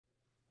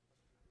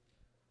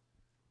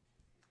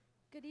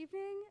Good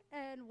evening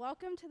and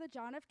welcome to the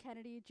John F.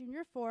 Kennedy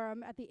Jr.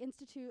 Forum at the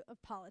Institute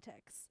of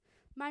Politics.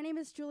 My name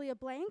is Julia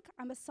Blank.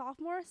 I'm a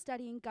sophomore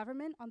studying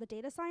government on the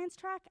data science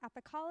track at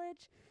the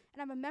college,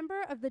 and I'm a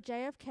member of the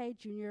JFK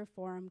Jr.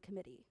 Forum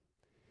Committee.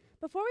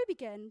 Before we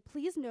begin,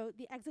 please note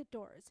the exit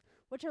doors,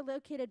 which are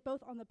located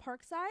both on the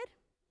park side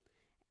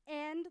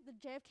and the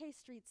JFK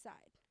Street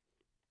side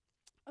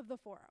of the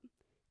forum.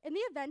 In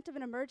the event of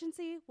an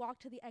emergency, walk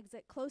to the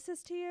exit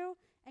closest to you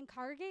and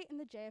congregate in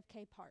the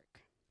JFK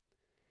Park.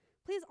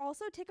 Please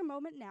also take a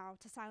moment now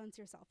to silence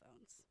your cell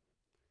phones.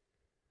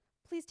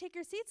 Please take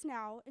your seats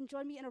now and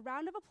join me in a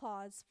round of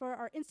applause for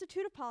our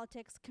Institute of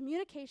Politics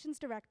Communications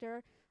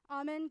Director,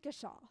 Amin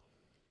Gashal.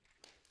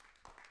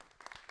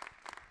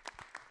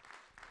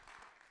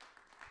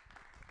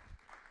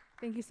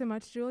 Thank you so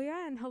much, Julia,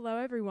 and hello,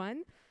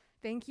 everyone.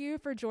 Thank you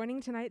for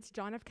joining tonight's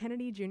John F.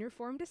 Kennedy Jr.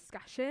 Forum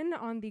discussion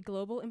on the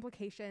global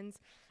implications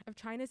of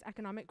China's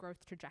economic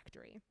growth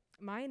trajectory.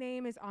 My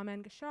name is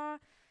Amin Gashal,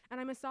 and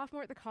I'm a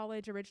sophomore at the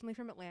college, originally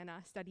from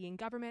Atlanta, studying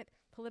government,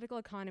 political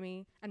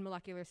economy, and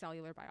molecular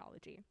cellular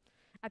biology.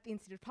 At the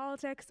Institute of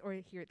Politics, or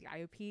here at the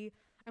IOP,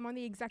 I'm on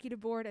the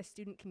executive board as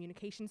student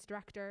communications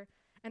director,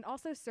 and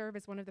also serve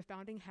as one of the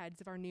founding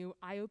heads of our new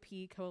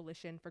IOP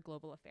Coalition for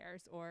Global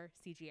Affairs, or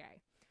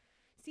CGA.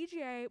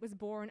 CGA was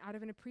born out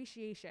of an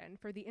appreciation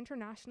for the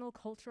international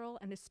cultural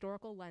and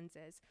historical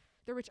lenses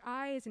through which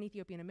I, as an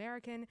Ethiopian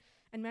American,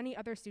 and many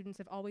other students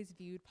have always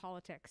viewed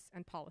politics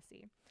and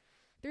policy.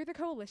 Through the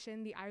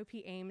coalition, the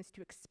IOP aims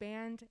to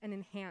expand and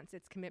enhance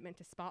its commitment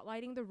to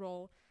spotlighting the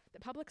role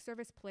that public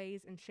service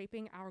plays in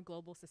shaping our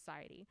global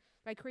society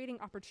by creating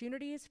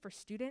opportunities for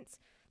students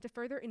to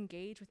further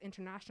engage with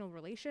international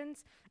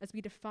relations as we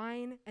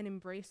define and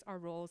embrace our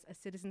roles as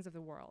citizens of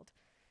the world,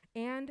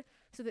 and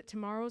so that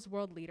tomorrow's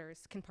world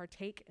leaders can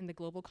partake in the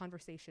global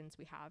conversations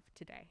we have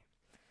today.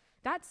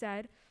 That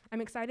said, I'm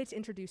excited to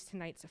introduce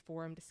tonight's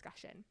forum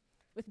discussion.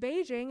 With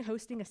Beijing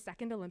hosting a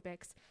second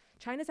Olympics,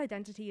 China's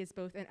identity as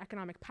both an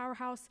economic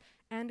powerhouse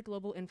and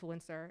global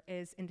influencer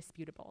is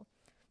indisputable.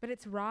 But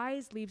its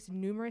rise leaves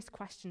numerous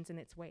questions in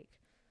its wake.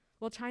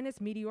 Will China's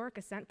meteoric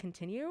ascent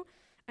continue?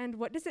 And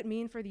what does it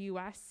mean for the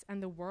US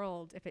and the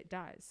world if it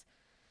does?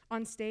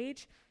 On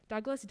stage,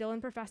 Douglas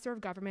Dillon Professor of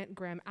Government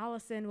Graham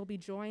Allison will be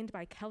joined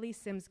by Kelly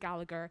Sims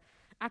Gallagher,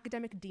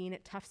 Academic Dean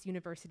at Tufts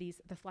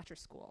University's The Fletcher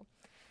School.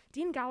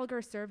 Dean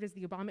Gallagher served as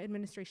the Obama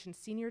administration's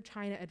senior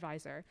China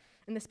advisor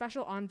and the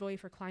special envoy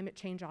for climate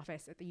change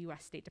office at the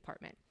US State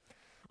Department.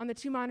 On the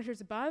two monitors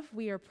above,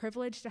 we are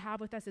privileged to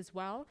have with us as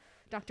well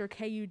Dr.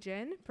 Keyu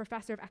Jin,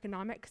 professor of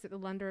economics at the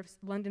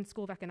London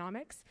School of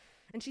Economics,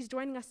 and she's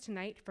joining us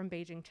tonight from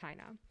Beijing,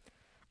 China.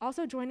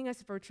 Also joining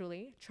us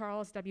virtually,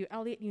 Charles W.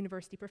 Eliot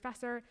University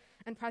professor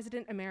and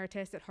president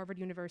emeritus at Harvard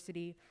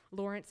University,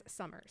 Lawrence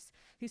Summers,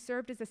 who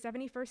served as the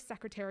 71st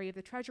Secretary of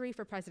the Treasury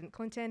for President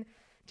Clinton,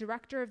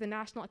 director of the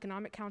National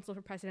Economic Council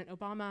for President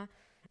Obama,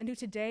 and who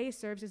today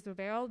serves as the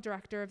Vail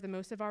director of the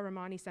Mosavar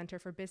Rahmani Center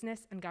for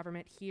Business and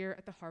Government here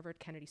at the Harvard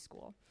Kennedy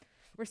School.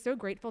 We're so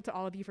grateful to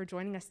all of you for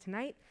joining us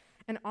tonight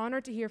and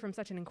honored to hear from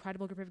such an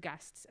incredible group of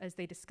guests as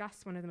they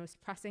discuss one of the most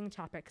pressing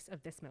topics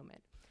of this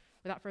moment.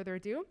 Without further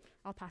ado,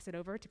 I'll pass it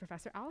over to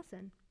Professor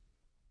Allison.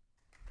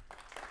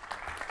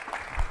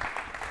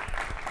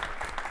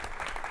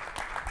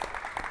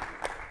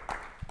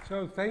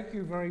 So thank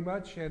you very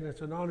much, and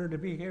it's an honor to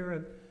be here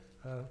and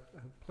a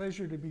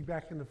pleasure to be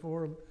back in the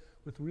forum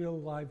with real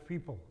live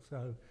people.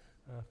 So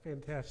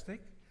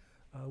fantastic.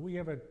 We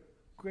have a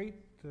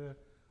great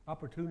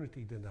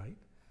opportunity tonight.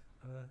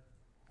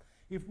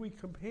 If we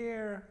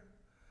compare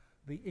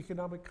the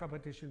economic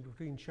competition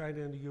between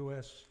China and the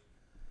US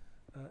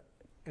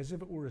as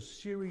if it were a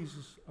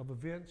series of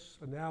events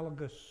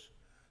analogous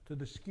to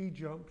the ski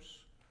jumps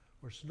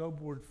or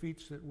snowboard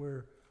feats that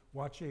we're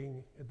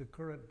watching at the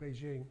current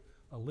Beijing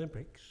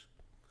Olympics,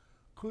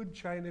 could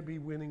China be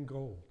winning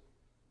gold?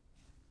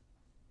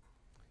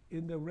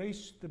 In the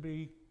race to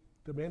be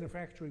the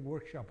manufacturing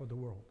workshop of the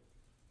world,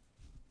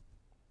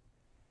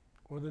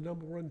 or the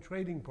 #1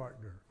 trading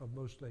partner of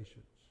most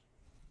nations,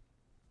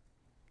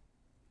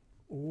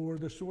 or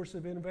the source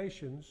of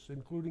innovations,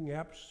 including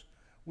apps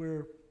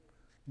where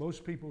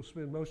most people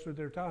spend most of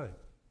their time.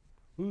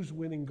 Who's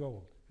winning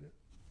gold?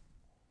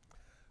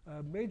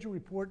 A major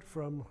report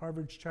from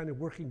Harvard's China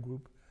Working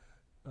Group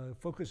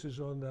focuses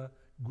on the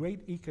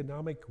great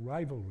economic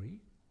rivalry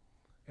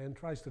and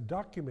tries to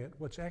document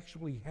what's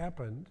actually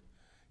happened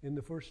in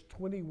the first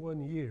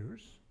 21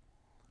 years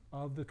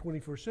of the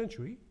 21st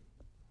century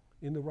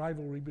in the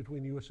rivalry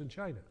between the US and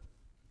China.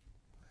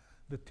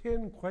 The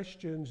 10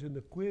 questions in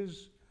the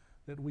quiz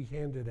that we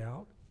handed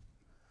out,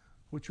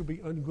 which will be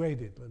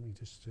ungraded. Let me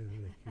just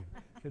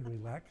can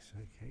relax,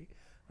 okay.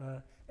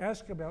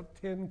 Ask about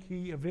 10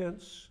 key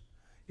events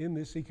in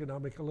this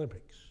economic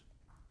Olympics.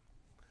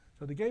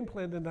 So the game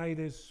plan tonight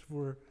is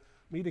for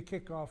me to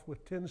kick off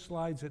with 10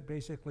 slides that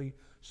basically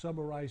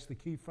summarize the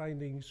key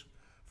findings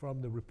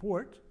from the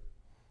report,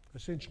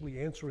 essentially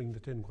answering the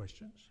 10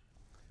 questions.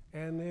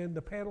 And then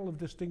the panel of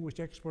distinguished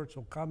experts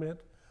will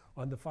comment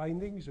on the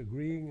findings,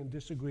 agreeing and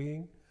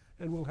disagreeing,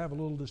 and we'll have a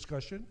little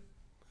discussion.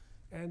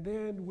 And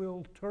then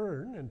we'll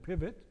turn and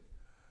pivot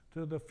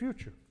to the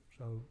future.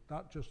 So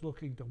not just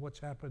looking to what's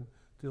happened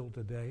till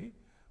today,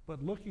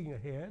 but looking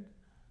ahead,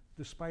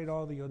 despite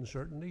all the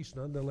uncertainties.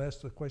 Nonetheless,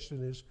 the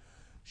question is,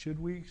 should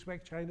we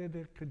expect China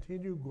to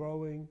continue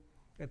growing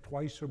at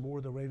twice or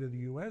more the rate of the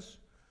US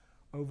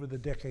over the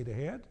decade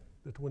ahead,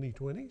 the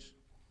 2020s,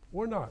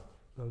 or not?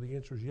 So the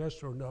answer is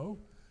yes or no,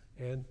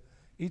 and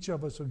each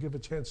of us will give a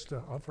chance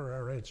to offer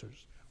our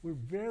answers. We're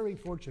very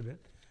fortunate.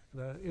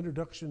 The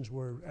introductions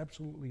were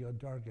absolutely on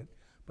target,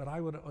 but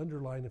I would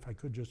underline, if I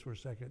could just for a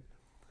second,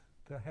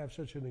 to have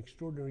such an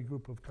extraordinary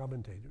group of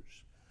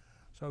commentators.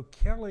 So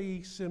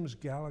Kelly Sims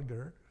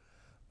Gallagher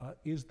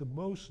is the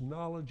most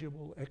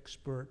knowledgeable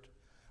expert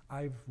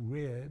I've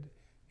read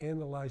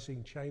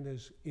analyzing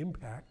China's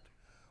impact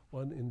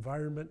on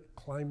environment,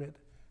 climate,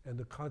 and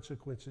the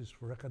consequences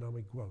for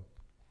economic growth.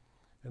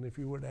 And if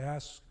you were to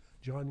ask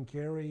John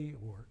Kerry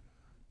or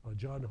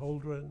John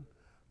Holdren,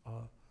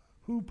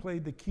 who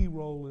played the key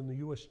role in the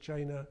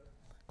US-China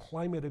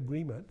climate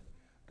agreement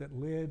that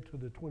led to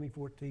the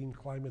 2014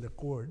 Climate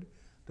Accord,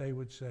 they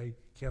would say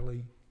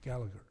Kelly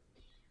Gallagher.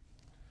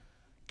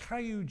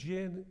 Keyu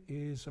Jin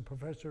is a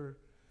professor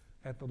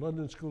at the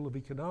London School of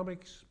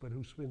Economics, but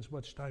who spends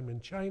much time in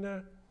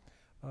China.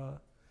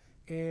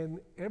 And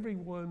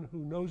everyone who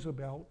knows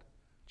about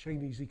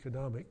Chinese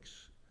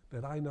economics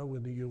that I know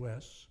in the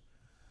US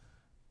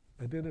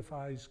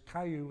identifies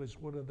Keyu as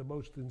one of the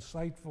most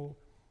insightful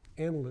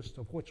analysts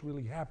of what's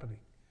really happening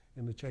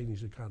in the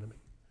Chinese economy.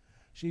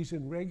 She's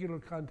in regular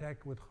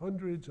contact with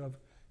hundreds of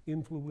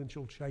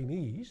influential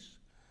Chinese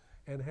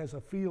and has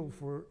a feel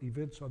for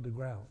events on the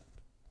ground.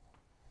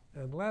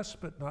 And last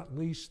but not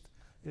least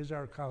is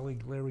our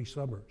colleague Larry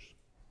Summers.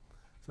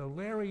 So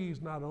Larry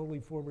is not only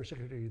former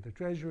Secretary of the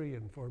Treasury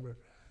and former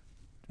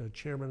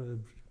chairman of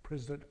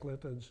President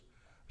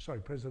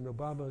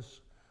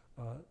Obama's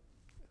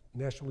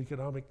National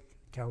Economic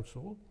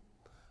Council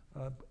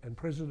and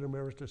President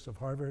Emeritus of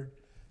Harvard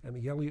and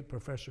the Elliott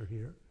Professor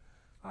here.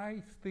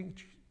 I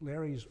think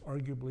Larry is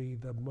arguably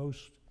the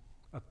most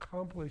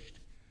accomplished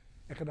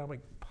economic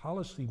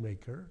policy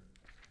maker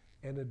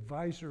and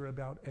advisor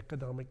about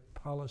economic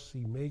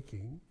policy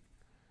making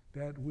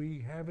that we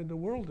have in the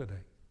world today.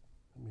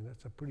 I mean,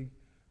 that's a pretty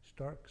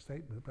stark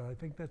statement, but I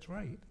think that's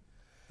right.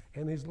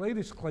 And his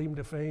latest claim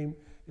to fame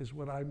is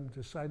what I'm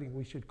deciding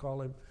we should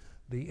call him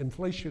the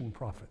inflation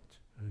prophet,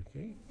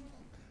 okay?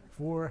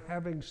 For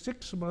having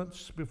 6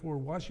 months before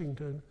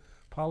Washington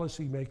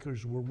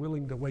policymakers were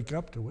willing to wake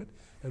up to it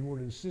and were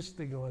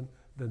insisting on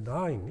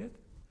denying it,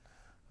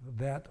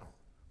 that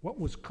what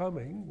was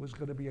coming was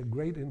going to be a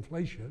great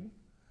inflation,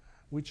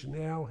 which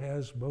now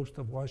has most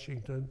of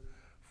Washington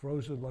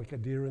frozen like a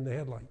deer in the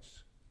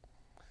headlights.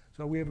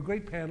 So we have a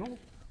great panel.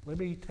 Let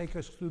me take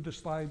us through the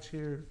slides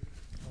here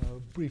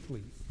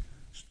briefly.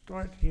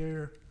 Start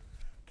here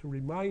to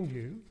remind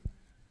you,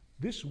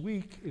 this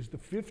week is the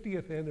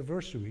 50th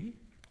anniversary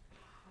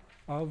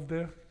of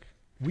the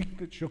week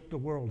that shook the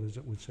world, as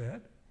it was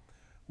said,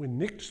 when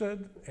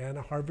Nixon and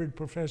a Harvard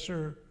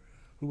professor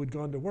who had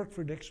gone to work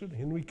for Nixon,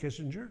 Henry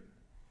Kissinger,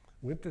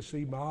 went to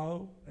see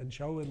Mao and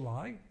Zhou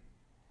Enlai,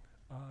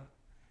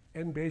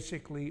 and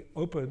basically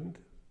opened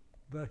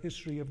the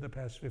history of the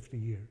past 50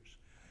 years.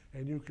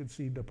 And you can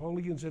see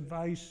Napoleon's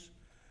advice,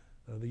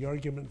 the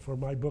argument for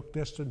my book,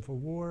 Destined for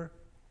War,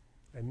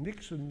 and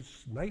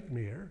Nixon's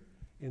nightmare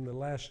in the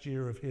last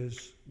year of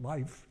his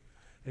life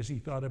as he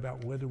thought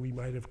about whether we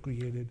might have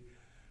created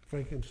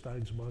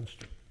Frankenstein's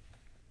monster.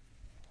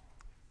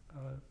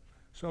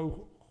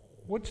 So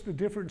what's the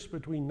difference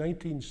between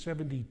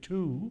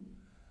 1972,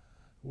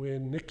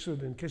 when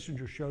Nixon and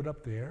Kissinger showed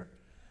up there,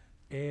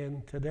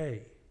 and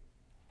today?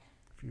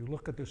 If you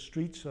look at the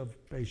streets of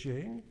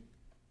Beijing,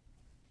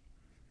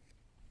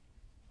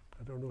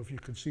 I don't know if you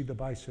can see the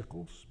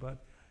bicycles,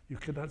 but you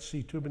cannot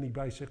see too many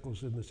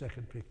bicycles in the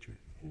second picture.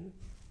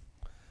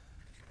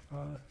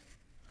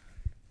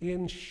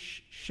 In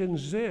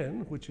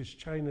Shenzhen, which is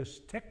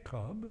China's tech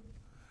hub,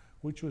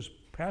 which was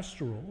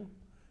pastoral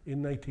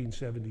in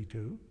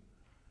 1972,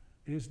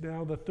 is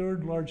now the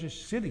third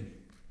largest city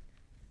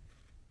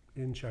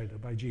in China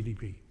by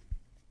GDP.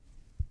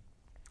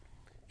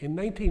 In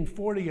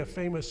 1940, a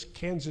famous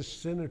Kansas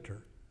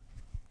senator,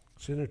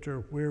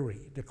 Senator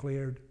Weary,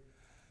 declared,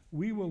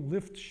 "We will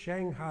lift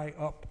Shanghai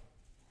up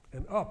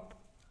and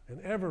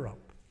ever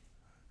up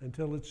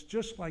until it's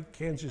just like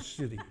Kansas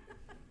City."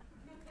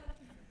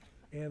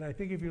 And I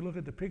think if you look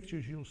at the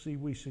pictures, you'll see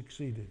we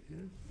succeeded.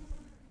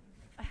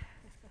 Yeah?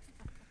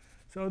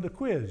 So the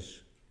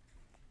quiz,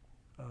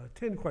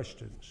 10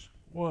 questions.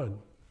 1,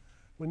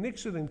 when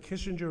Nixon and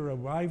Kissinger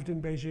arrived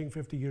in Beijing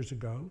 50 years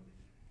ago,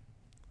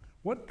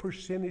 what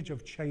percentage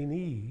of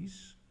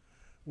Chinese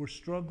were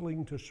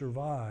struggling to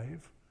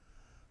survive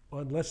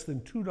on less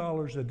than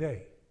 $2 a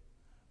day,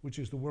 which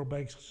is the World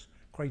Bank's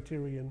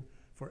criterion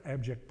for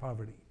abject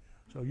poverty?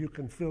 So you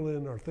can fill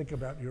in or think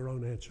about your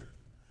own answer.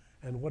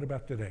 And what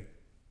about today?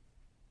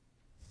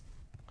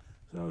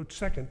 So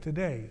second,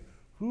 today,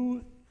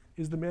 who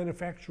is the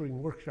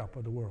manufacturing workshop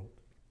of the world?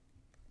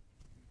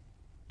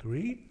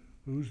 3,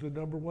 Who's the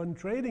 #1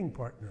 trading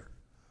partner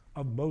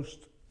of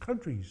most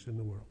countries in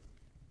the world?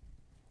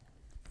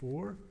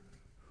 4,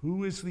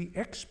 who is the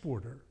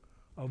exporter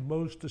of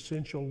most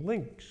essential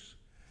links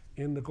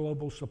in the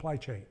global supply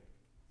chain?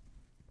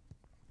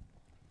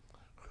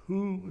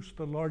 Who's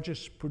the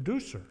largest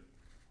producer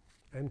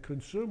and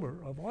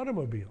consumer of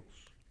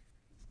automobiles,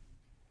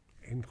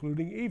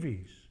 including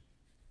EVs?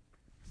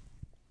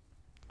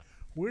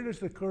 Where does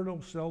the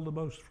Colonel sell the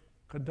most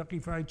Kentucky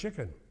Fried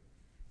Chicken?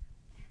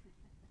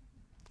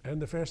 And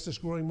the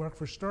fastest growing market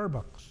for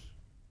Starbucks,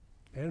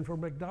 and for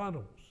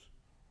McDonald's,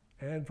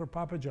 and for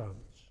Papa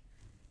John's?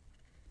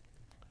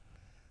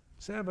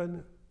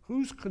 7,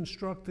 who's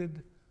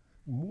constructed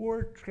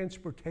more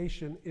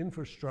transportation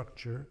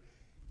infrastructure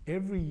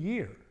every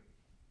year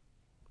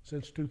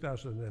since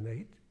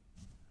 2008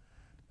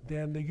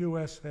 than the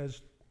US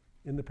has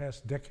in the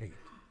past decade?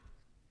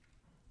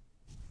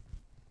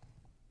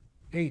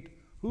 8,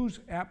 whose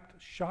app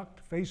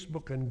shocked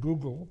Facebook and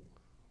Google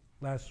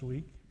last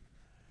week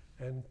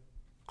and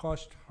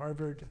cost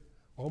Harvard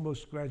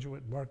almost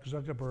graduate Mark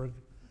Zuckerberg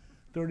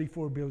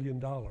 $34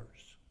 billion?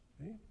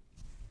 Okay?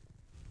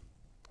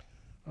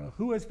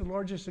 Who has the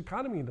largest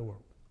economy in the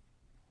world,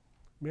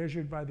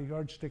 measured by the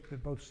yardstick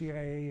that both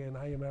CIA and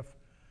IMF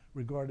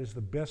regard as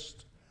the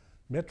best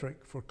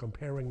metric for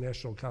comparing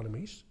national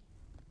economies?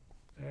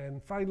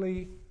 And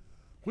finally,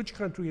 which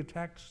country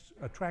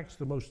attracts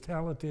the most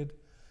talented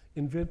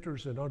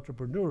inventors and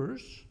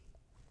entrepreneurs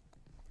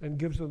and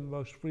gives them the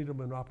most freedom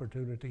and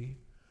opportunity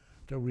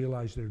to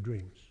realize their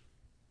dreams?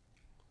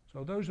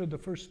 So those are the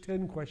first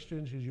 10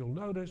 questions. As you'll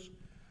notice,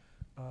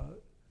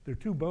 there are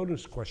 2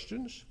 bonus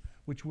questions,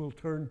 which we'll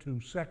turn to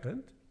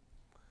second.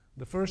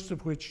 The first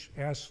of which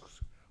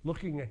asks,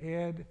 looking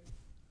ahead,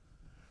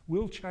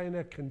 will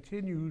China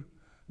continue?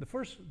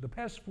 The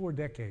past 4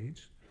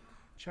 decades,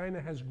 China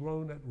has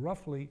grown at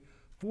roughly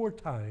 4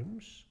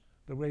 times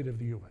the rate of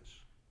the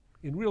US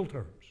in real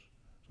terms.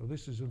 So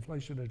this is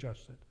inflation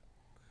adjusted.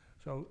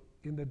 So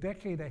in the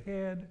decade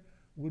ahead,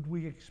 would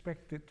we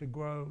expect it to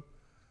grow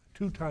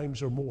 2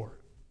 times or more?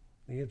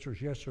 The answer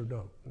is yes or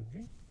no.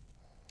 Okay?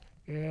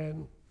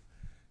 And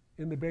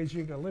in the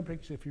Beijing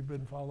Olympics, if you've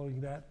been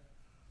following that,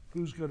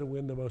 who's going to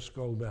win the most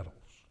gold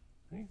medals?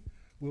 Okay?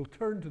 We'll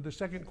turn to the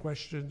second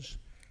questions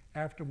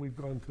after we've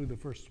gone through the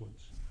first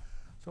ones.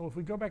 So if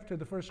we go back to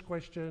the first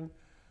question,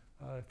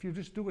 if you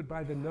just do it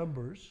by the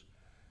numbers,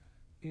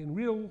 in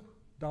real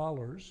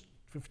dollars,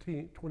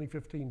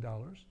 2015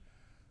 dollars,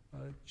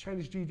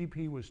 China's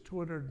GDP was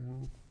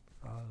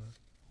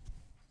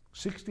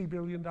 $260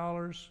 billion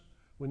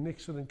when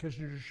Nixon and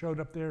Kissinger showed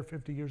up there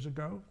 50 years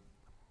ago.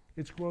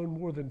 It's grown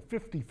more than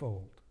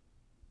 50-fold.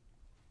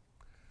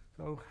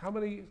 So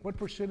what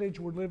percentage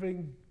were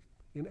living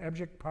in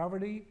abject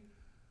poverty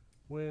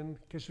when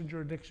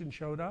Kissinger and Nixon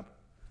showed up?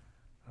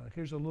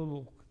 Here's a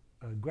little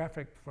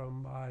graphic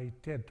from my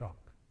TED Talk.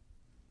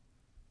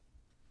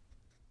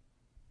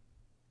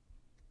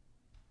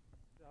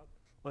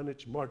 On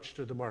its march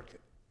to the market.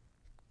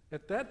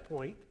 At that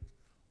point,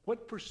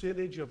 what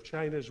percentage of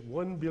China's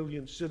 1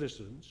 billion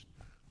citizens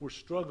were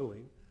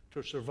struggling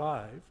to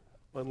survive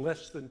on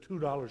less than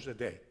 $2 a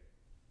day?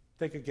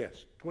 Take a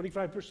guess.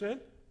 25%?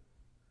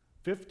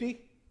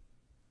 50?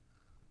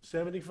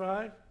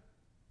 75?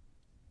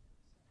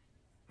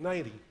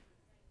 90?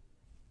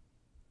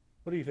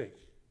 What do you think?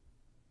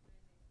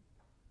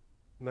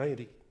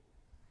 90.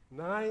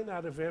 9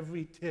 out of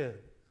every 10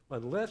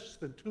 on less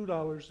than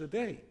 $2 a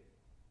day.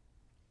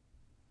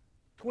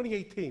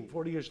 2018,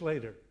 40 years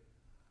later,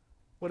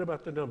 what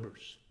about the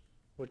numbers?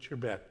 What's your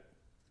bet?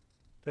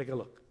 Take a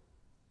look.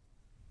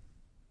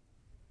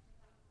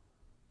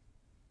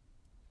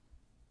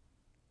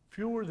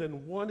 Fewer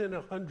than 1 in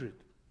 100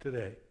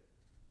 today.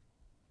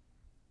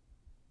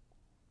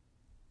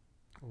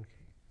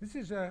 Okay. This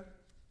is an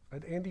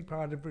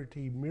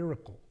anti-poverty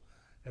miracle.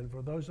 And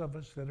for those of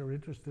us that are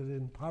interested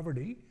in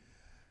poverty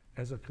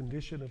as a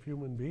condition of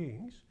human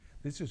beings,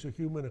 this is a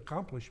human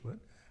accomplishment.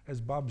 As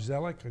Bob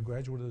Zellick, a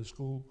graduate of the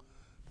school,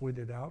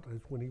 pointed out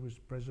when he was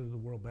president of the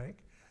World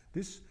Bank,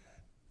 this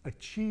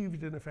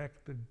achieved, in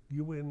effect, the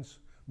UN's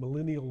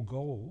millennial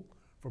goal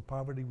for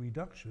poverty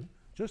reduction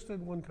just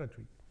in one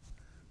country.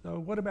 Now,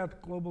 what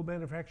about global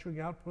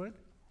manufacturing output?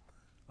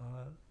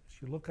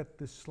 If you look at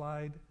this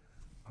slide,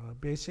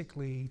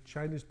 basically,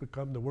 China's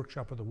become the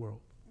workshop of the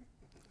world.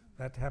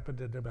 That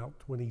happened in about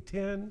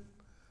 2010.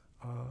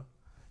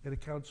 It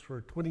accounts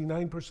for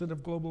 29%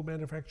 of global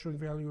manufacturing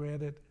value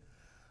added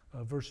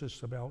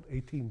versus about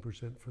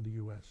 18% for the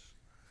US.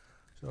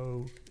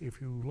 So if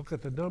you look at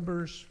the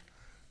numbers,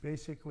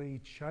 basically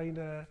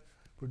China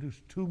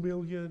produced 2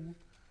 million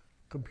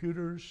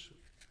computers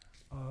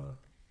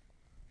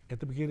at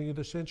the beginning of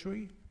the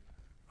century,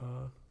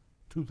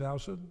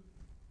 2000.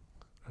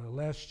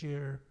 Last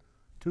year,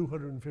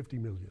 250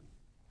 million.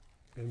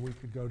 And we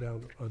could go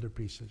down other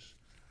pieces.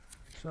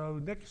 So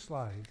next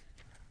slide.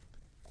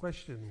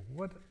 Question,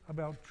 what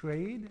about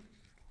trade?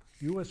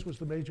 US was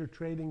the major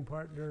trading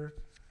partner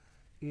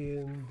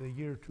in the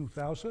year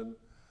 2000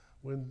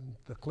 when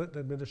the Clinton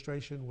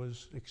administration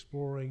was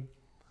exploring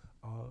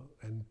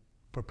and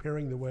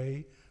preparing the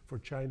way for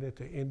China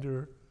to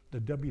enter the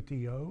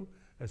WTO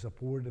as a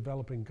poor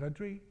developing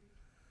country.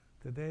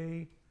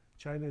 Today,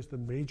 China is the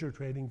major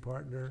trading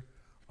partner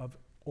of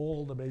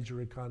all the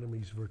major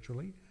economies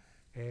virtually,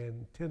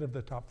 and 10 of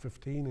the top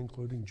 15,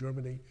 including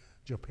Germany,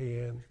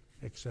 Japan,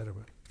 etc.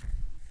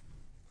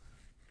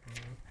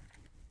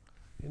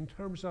 In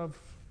terms of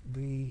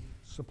the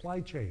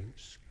supply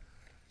chains,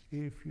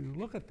 if you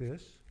look at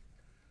this,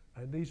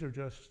 and these are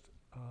just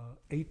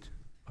 8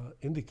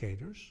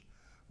 indicators,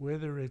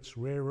 whether it's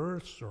rare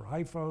earths or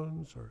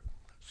iPhones or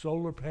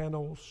solar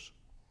panels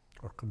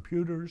or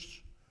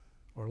computers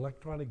or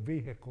electronic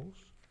vehicles,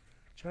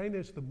 China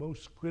is the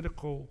most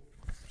critical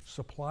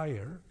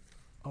supplier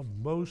of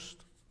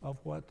most of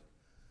what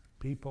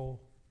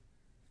people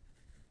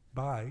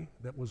buy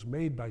that was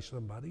made by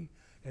somebody,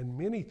 and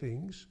many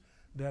things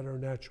that are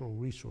natural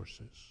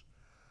resources.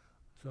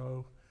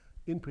 So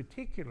in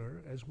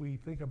particular, as we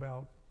think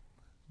about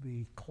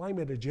the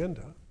climate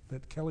agenda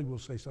that Kelly will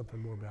say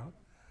something more about,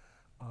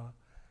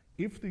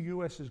 if the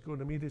US is going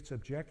to meet its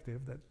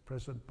objective that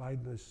President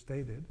Biden has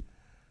stated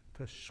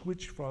to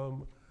switch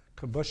from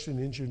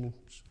combustion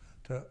engines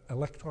to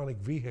electronic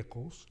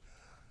vehicles,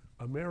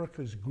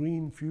 America's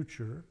green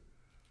future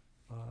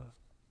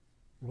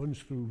runs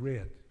through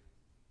red.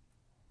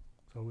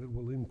 So it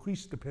will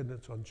increase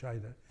dependence on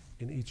China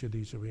in each of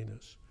these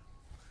arenas.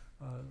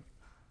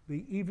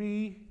 The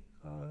EV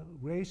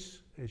race,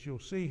 as you'll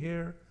see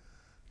here,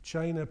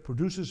 China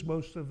produces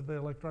most of the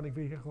electronic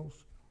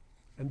vehicles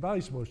and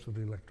buys most of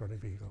the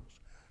electronic vehicles.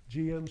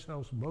 GM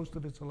sells most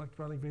of its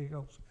electronic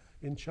vehicles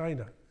in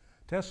China.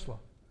 Tesla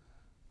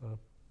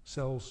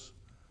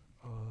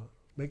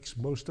makes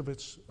most of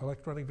its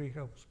electronic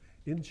vehicles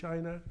in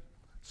China,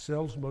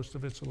 sells most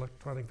of its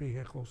electronic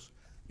vehicles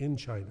in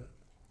China.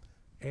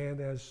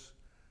 And as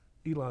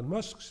Elon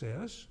Musk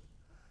says,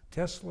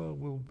 China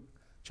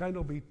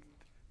will be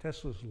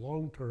Tesla's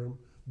long-term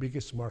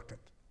biggest market.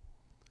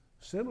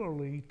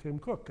 Similarly, Tim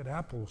Cook at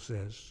Apple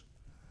says,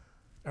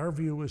 our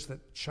view is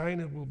that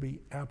China will be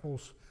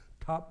Apple's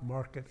top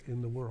market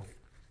in the world.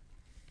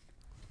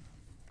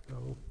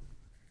 So,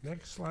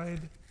 next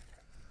slide.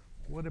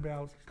 What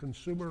about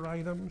consumer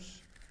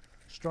items?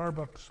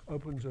 Starbucks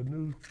opens a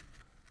new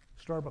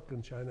Starbucks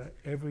in China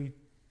every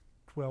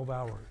 12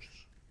 hours.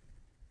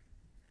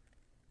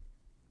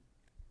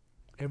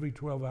 Every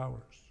 12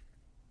 hours.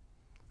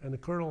 And the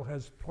Colonel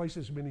has twice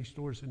as many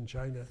stores in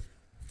China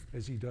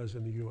as he does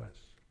in the US.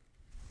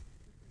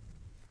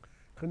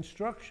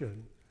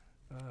 Construction.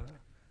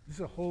 This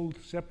is a whole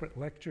separate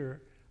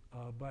lecture,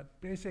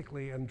 but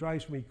basically, and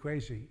drives me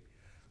crazy,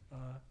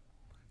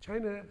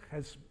 China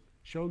has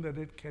shown that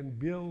it can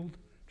build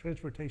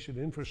transportation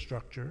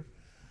infrastructure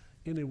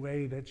in a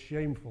way that's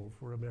shameful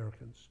for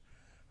Americans.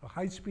 A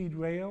high-speed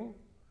rail,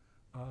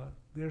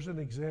 there's an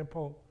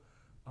example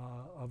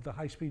of the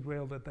high-speed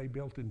rail that they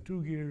built in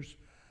 2 years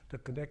to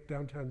connect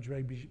downtown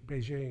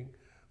Beijing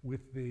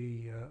with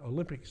the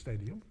Olympic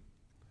Stadium,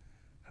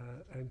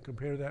 and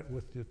compare that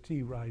with the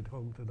T-ride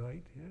home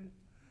tonight.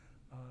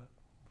 Yeah?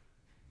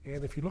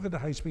 And if you look at the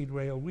high-speed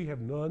rail, we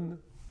have none,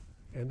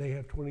 and they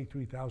have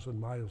 23,000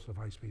 miles of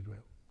high-speed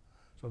rail.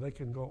 So they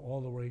can go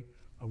all the way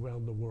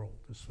around the world,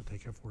 just to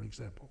take it for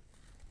example.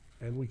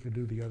 And we could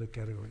do the other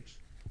categories.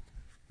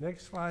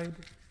 Next slide.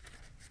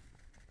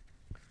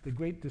 The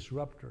great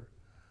disruptor.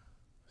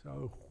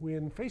 So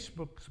when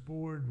Facebook's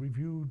board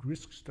reviewed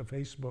risks to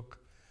Facebook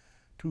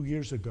 2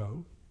 years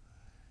ago,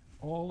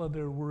 all of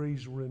their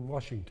worries were in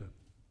Washington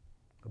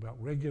about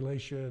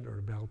regulation or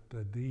about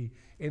the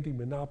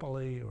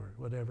anti-monopoly or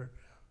whatever.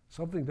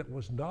 Something that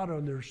was not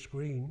on their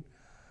screen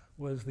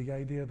was the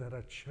idea that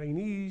a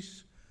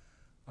Chinese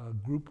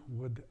group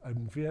would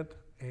invent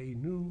a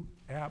new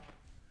app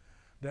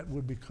that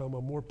would become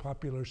a more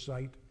popular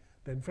site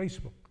than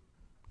Facebook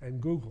and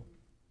Google.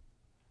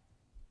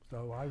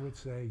 So I would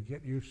say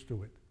get used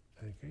to it,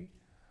 okay?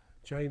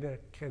 China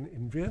can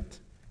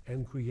invent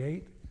and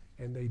create,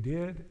 and they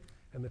did,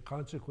 and the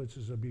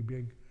consequences will be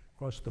big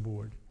across the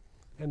board.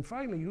 And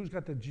finally, who's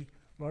got the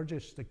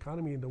largest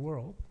economy in the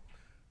world?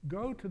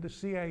 Go to the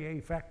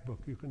CIA fact book.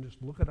 You can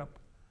just look it up,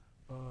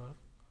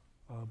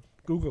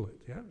 Google it,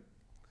 yeah?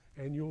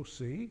 And you'll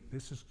see,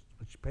 this is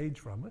a page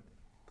from it.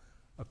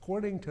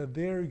 According to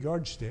their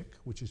yardstick,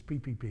 which is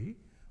PPP,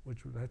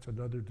 that's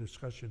another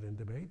discussion and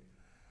debate,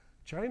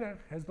 China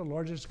has the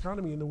largest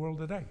economy in the world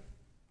today.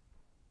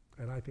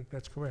 And I think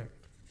that's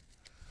correct.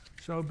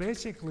 So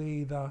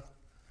basically, the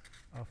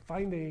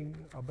finding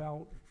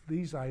about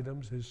these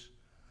items is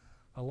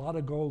a lot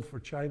of gold for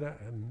China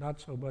and not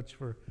so much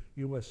for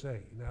USA.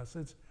 Now,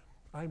 since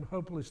I'm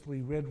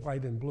hopelessly red,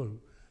 white, and blue,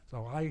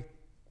 so I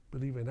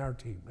believe in our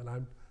team, and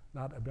I'm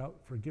not about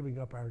for giving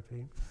up our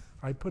team.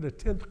 I put a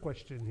 10th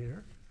question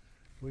here,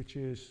 which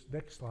is,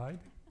 next slide.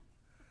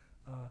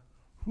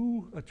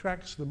 Who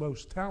attracts the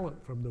most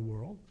talent from the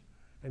world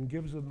and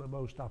gives them the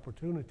most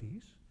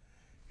opportunities?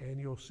 And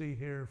you'll see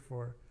here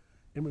for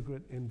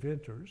immigrant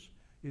inventors,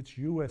 it's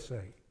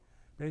USA.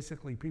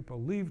 Basically,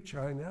 people leave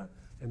China,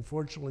 and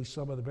fortunately,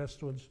 some of the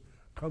best ones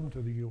come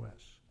to the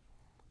US.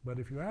 But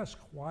if you ask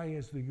why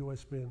has the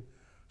US been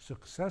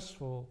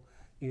successful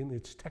in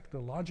its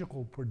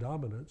technological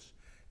predominance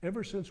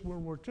ever since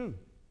World War II?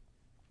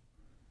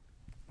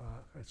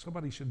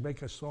 Somebody should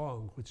make a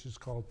song which is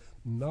called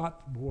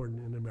Not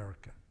Born in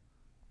America.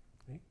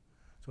 Okay?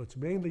 So it's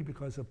mainly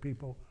because of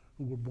people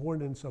who were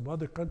born in some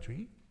other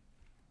country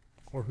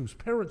or whose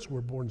parents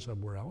were born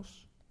somewhere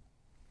else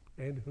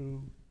and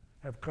who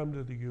have come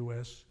to the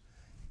US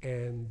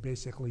and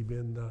basically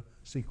been the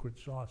secret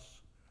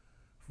sauce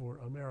for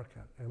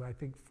America. And I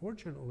think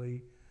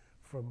fortunately,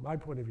 from my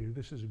point of view,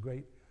 this is a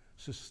great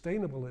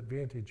sustainable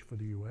advantage for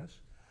the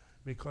US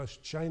because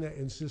China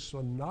insists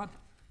on not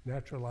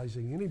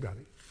naturalizing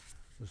anybody.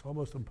 It's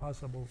almost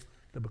impossible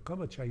to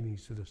become a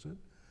Chinese citizen.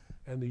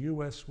 And the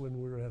US, when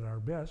we're at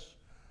our best,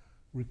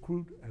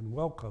 recruit and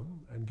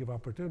welcome and give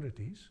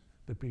opportunities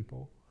to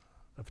people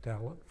of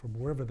talent from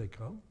wherever they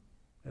come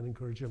and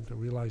encourage them to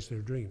realize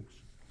their dreams.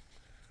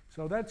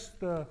 So that's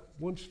the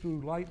once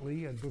through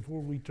lightly, and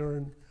before we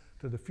turn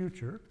to the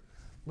future,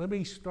 let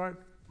me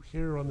start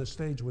here on the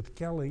stage with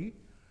Kelly,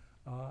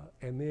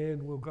 and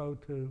then we'll go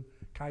to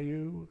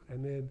Keyu,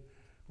 and then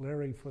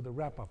Larry for the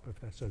wrap-up,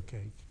 if that's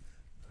okay.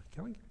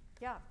 Kelly?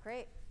 Yeah,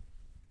 great.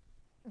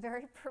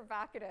 Very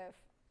provocative.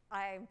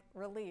 I'm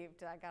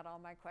relieved I got all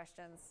my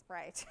questions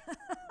right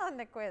on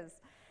the quiz.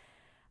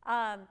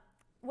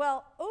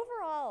 Well,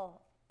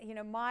 overall,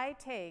 my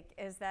take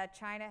is that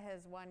China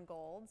has won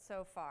gold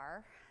so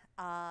far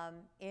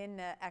in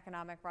the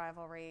economic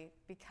rivalry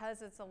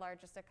because it's the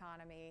largest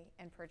economy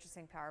in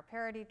purchasing power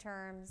parity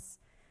terms,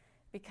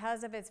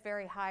 because of its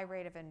very high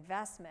rate of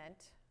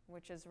investment,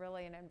 which is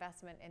really an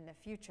investment in the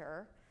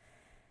future,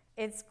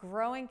 its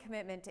growing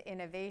commitment to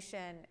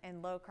innovation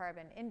in low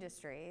carbon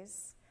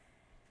industries,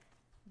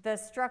 the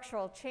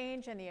structural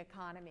change in the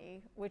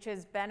economy, which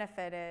has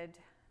benefited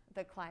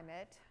the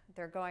climate.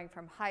 They're going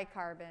from high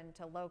carbon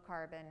to low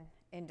carbon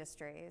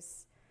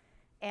industries,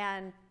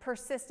 and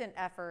persistent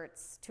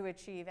efforts to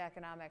achieve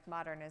economic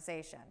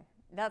modernization.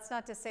 That's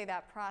not to say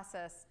that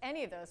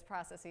any of those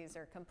processes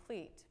are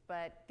complete,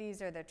 but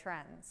these are the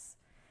trends.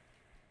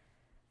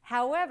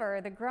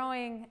 However, the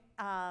growing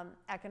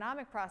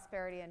economic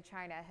prosperity in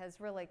China has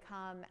really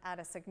come at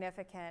a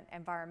significant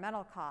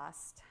environmental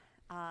cost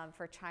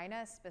for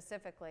China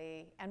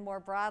specifically, and more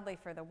broadly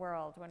for the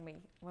world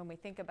when we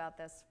think about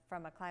this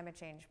from a climate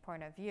change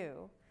point of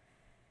view.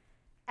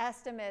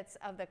 Estimates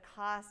of the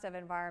cost of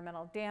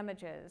environmental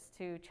damages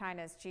to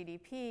China's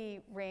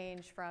GDP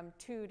range from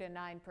 2 to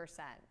 9%,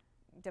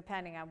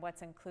 depending on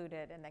what's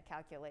included in the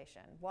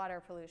calculation: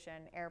 water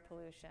pollution, air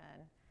pollution,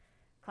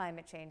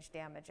 climate change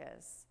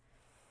damages.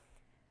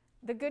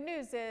 The good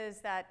news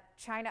is that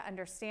China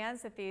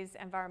understands that these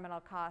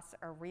environmental costs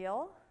are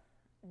real.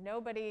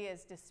 Nobody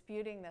is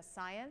disputing the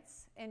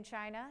science in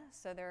China,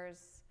 so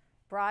there's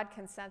broad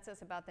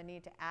consensus about the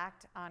need to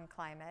act on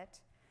climate.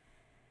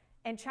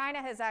 And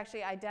China has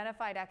actually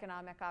identified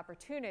economic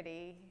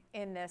opportunity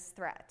in this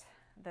threat,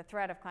 the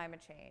threat of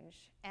climate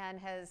change, and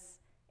has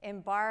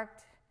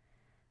embarked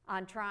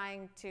on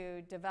trying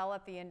to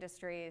develop the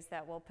industries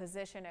that will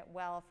position it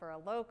well for a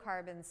low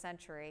carbon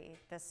century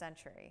this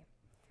century.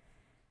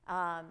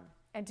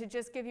 And to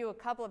just give you a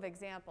couple of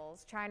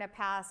examples, China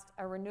passed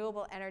a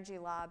renewable energy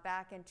law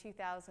back in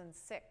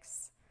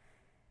 2006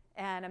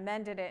 and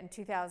amended it in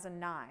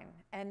 2009.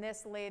 And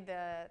this laid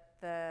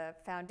the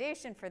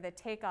foundation for the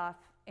takeoff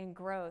in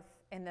growth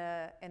in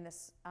the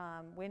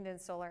wind and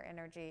solar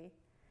energy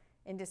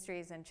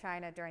industries in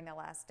China during the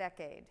last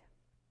decade.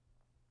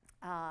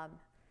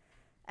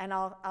 And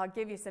I'll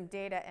give you some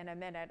data in a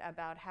minute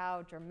about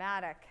how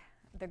dramatic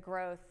the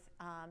growth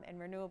in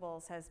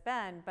renewables has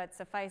been, but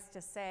suffice to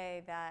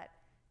say that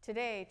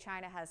today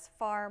China has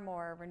far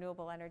more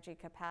renewable energy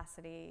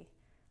capacity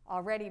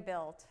already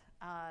built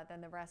than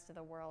the rest of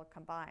the world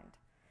combined.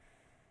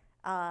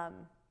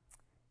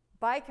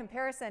 By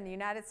comparison, the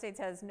United States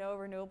has no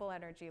renewable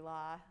energy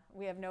law.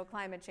 We have no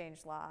climate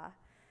change law.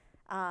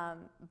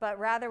 But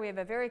rather, we have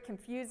a very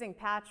confusing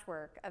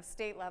patchwork of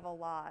state-level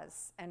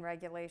laws and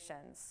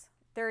regulations.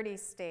 30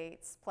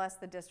 states, plus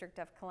the District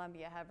of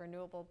Columbia, have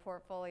renewable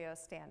portfolio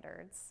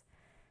standards.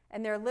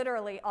 And they're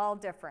literally all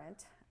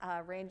different,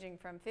 ranging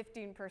from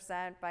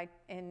 15% by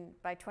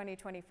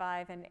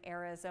 2025 in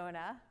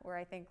Arizona, where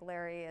I think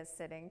Larry is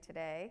sitting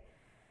today,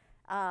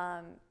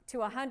 to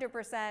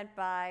 100%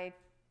 by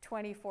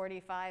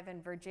 2045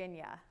 in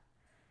Virginia.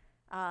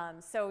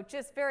 So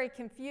just very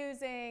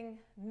confusing,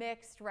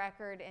 mixed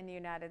record in the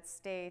United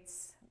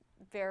States,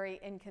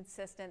 very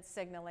inconsistent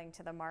signaling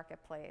to the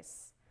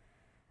marketplace.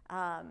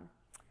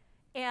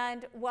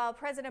 And while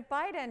President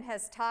Biden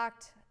has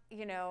talked,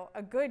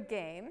 a good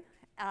game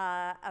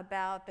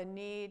about the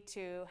need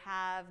to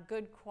have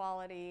good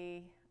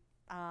quality,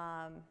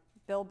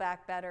 build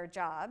back better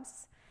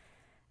jobs,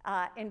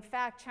 in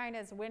fact, China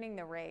is winning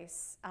the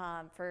race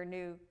for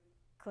new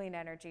clean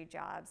energy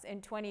jobs. In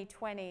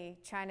 2020,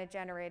 China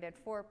generated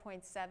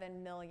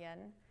 4.7 million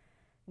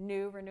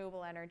new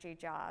renewable energy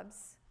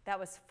jobs. That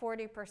was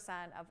 40%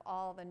 of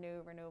all the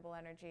new renewable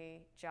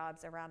energy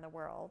jobs around the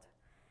world.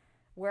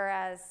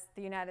 whereas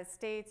the United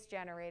States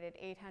generated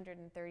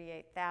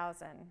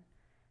 838,000,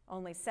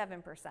 only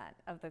 7%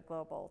 of the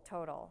global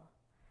total.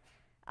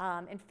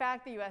 In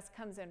fact, the US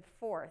comes in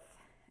fourth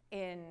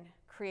in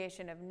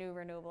creation of new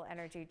renewable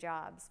energy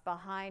jobs,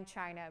 behind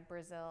China,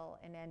 Brazil,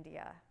 and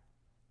India,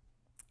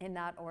 in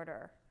that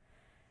order.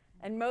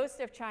 And most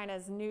of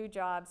China's new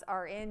jobs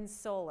are in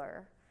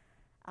solar,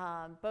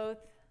 both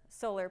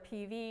solar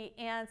PV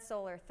and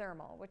solar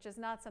thermal, which is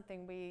not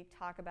something we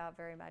talk about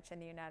very much in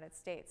the United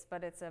States,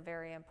 but it's a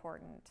very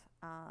important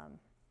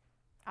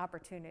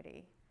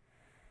opportunity.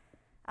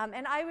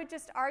 And I would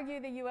just argue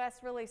the US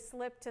really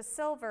slipped to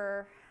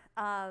silver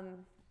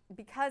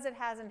because it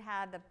hasn't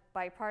had the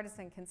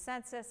bipartisan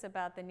consensus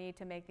about the need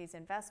to make these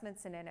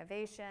investments in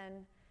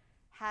innovation,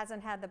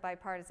 hasn't had the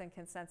bipartisan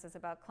consensus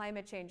about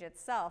climate change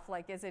itself,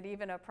 like is it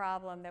even a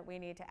problem that we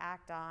need to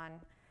act on,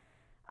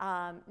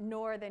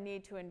 nor the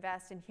need to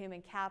invest in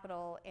human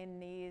capital in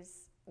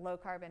these low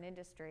carbon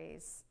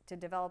industries to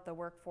develop the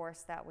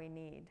workforce that we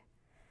need.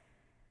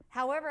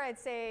 However, I'd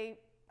say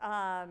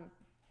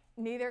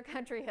neither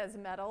country has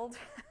meddled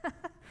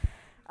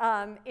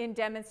in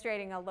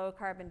demonstrating a low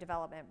carbon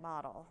development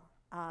model.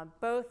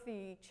 Both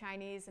the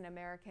Chinese and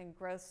American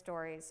growth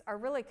stories are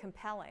really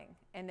compelling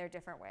in their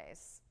different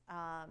ways.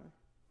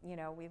 You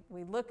know,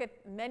 we look at,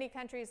 many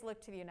countries look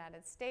to the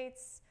United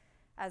States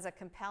as a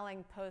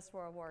compelling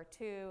post-World War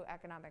II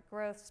economic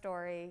growth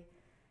story.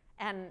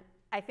 And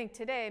I think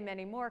today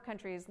many more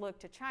countries look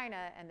to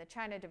China and the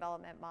China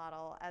development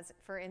model as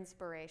for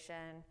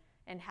inspiration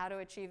and how to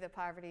achieve the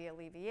poverty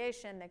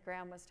alleviation that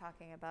Graham was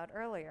talking about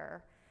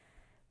earlier.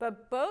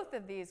 But both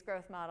of these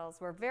growth models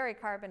were very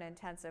carbon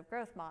intensive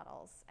growth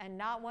models and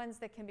not ones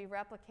that can be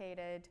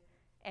replicated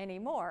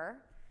anymore.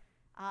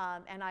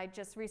 And I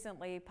just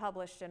recently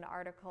published an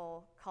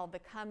article called The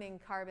Coming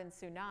Carbon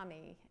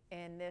Tsunami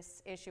in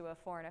this issue of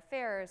Foreign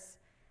Affairs,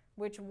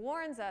 which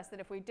warns us that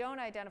if we don't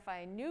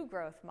identify a new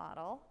growth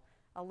model,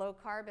 a low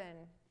carbon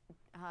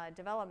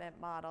development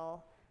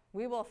model,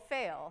 we will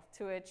fail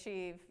to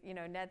achieve, you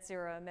know, net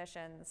zero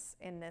emissions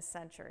in this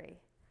century.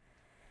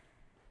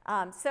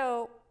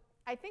 So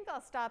I think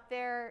I'll stop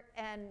there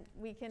and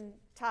we can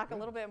talk a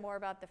little bit more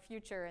about the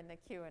future in the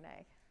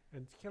Q&A.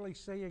 And Kelly,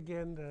 say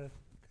again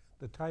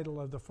the title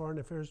of the Foreign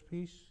Affairs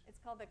piece? It's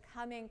called The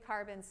Coming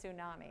Carbon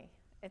Tsunami.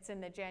 It's in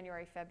the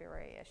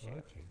January-February issue.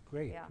 Okay,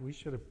 great. Yeah. We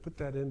should have put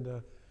that in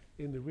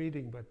the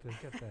reading, but to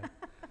get that.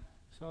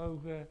 So,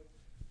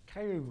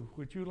 Keyu,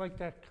 would you like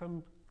that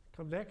come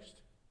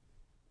next?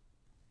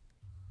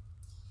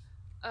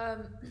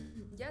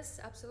 Yes,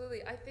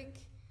 absolutely. I think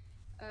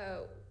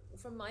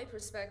from my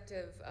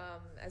perspective,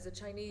 as a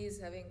Chinese,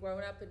 having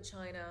grown up in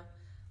China,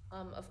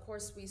 of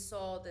course we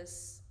saw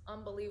this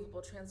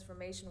unbelievable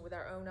transformation with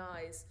our own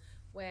eyes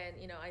when,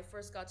 you know, I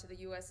first got to the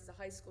US as a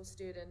high school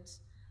student.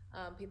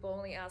 People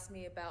only asked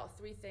me about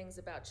 3 things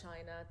about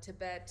China: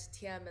 Tibet,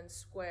 Tiananmen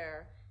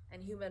Square,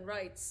 and human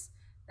rights.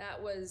 That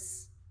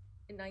was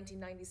in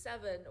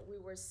 1997. We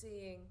were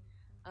seeing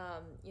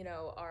you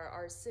know,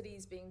 our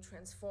cities being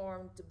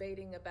transformed,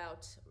 debating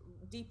about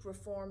deep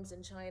reforms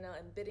in China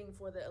and bidding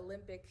for the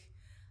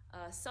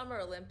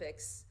Summer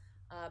Olympics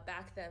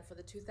back then, for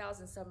the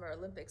 2000 Summer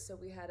Olympics. So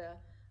we had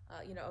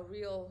you know,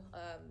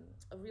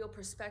 a real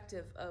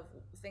perspective of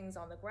things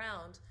on the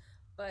ground.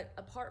 But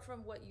apart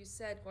from what you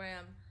said,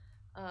 Graham,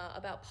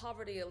 about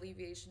poverty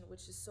alleviation,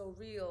 which is so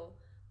real,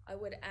 I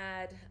would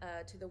add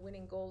to the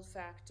winning gold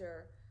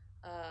factor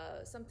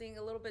something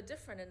a little bit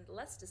different and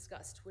less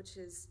discussed, which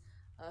is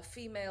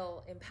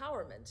female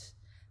empowerment.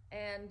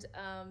 And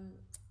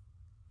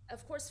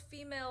of course,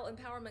 female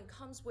empowerment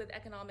comes with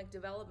economic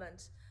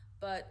development,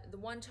 but the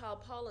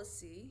one-child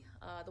policy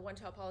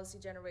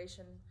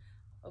generation,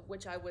 of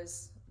which I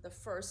was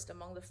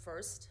among the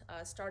first,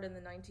 started in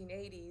the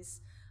 1980s,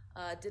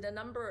 did a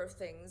number of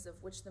things,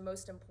 of which the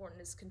most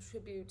important is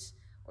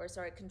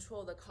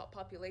control the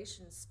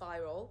population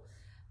spiral,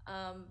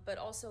 but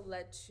also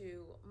led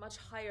to much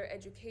higher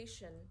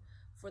education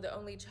for the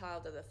only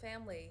child of the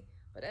family,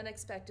 but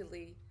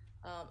unexpectedly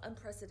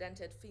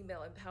unprecedented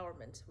female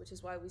empowerment, which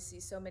is why we see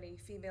so many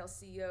female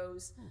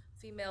CEOs,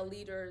 female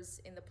leaders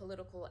in the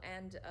political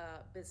and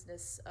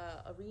business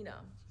arena.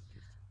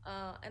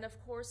 And of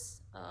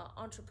course,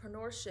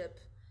 entrepreneurship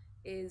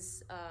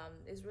is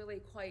really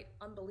quite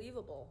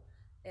unbelievable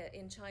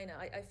in China.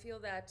 I feel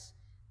that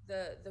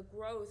the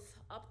growth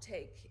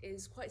uptake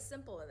is quite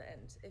simple in the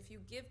end. If you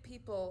give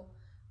people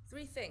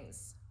 3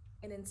 things: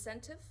 an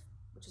incentive,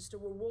 which is to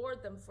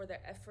reward them for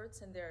their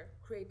efforts and their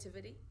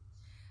creativity,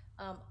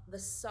 the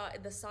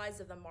size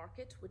of the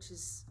market, which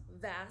is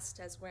vast,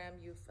 as Graham,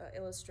 you've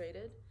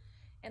illustrated,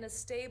 and a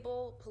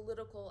stable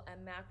political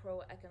and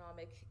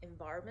macroeconomic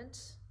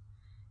environment,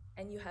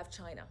 and you have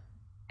China.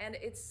 And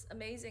it's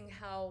amazing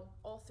how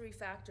all 3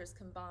 factors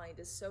combined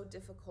is so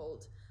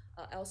difficult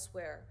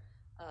elsewhere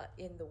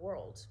in the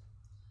world.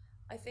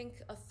 I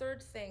think a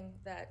third thing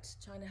that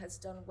China has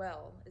done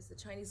well is the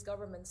Chinese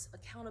government's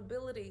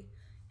accountability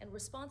and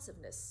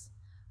responsiveness,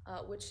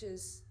 which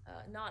is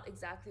not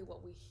exactly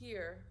what we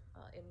hear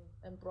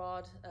in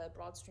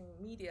broadstream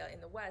media in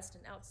the West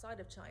and outside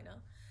of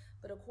China.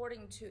 But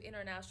according to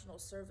international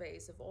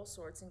surveys of all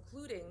sorts,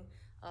 including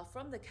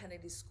from the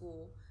Kennedy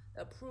School,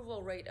 the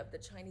approval rate of the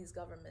Chinese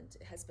government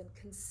has been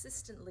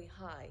consistently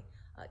high,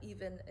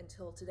 even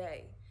until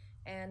today.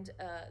 And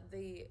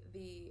the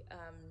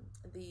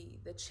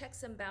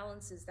checks and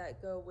balances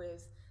that go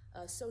with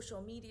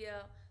social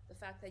media, the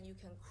fact that you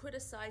can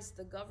criticize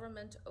the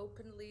government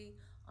openly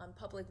on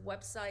public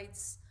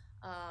websites,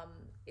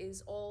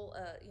 is all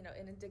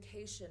an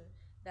indication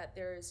that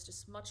there is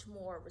just much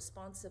more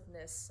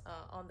responsiveness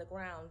on the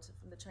ground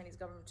from the Chinese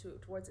government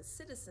towards its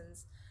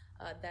citizens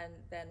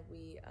than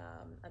we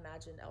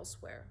imagine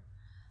elsewhere.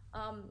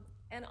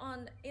 And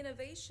on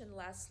innovation,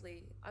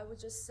 lastly, I would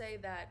just say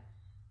that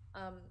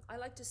I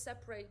like to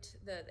separate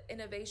the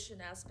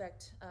innovation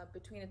aspect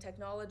between a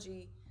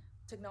technology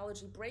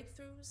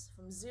breakthroughs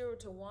from 0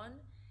 to 1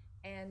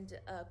 and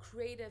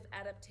creative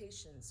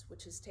adaptations,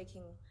 which is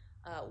taking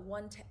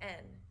 1 to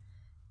N.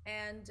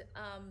 And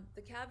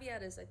the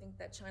caveat is, I think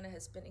that China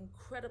has been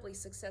incredibly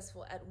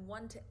successful at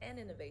 1 to N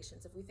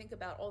innovations. If we think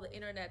about all the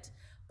internet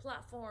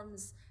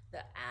platforms,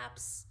 the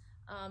apps,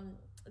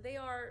 they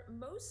are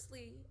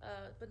mostly,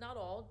 but not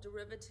all,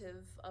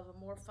 derivative of a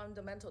more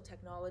fundamental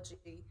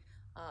technology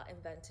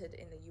invented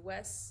in the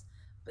US.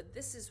 But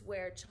this is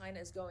where China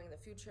is going in the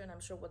future, and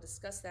I'm sure we'll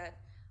discuss that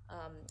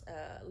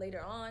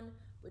later on,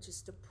 which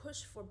is to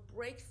push for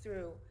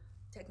breakthrough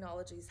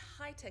technologies,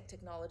 high-tech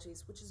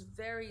technologies, which is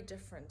very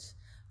different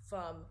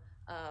from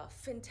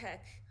fintech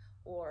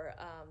or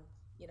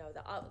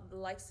the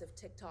likes of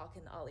TikTok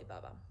and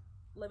Alibaba.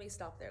 Let me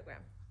stop there,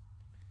 Graham.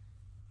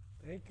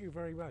 Thank you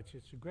very much.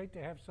 It's great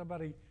to have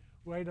somebody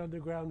right on the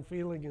ground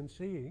feeling and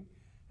seeing.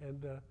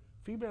 And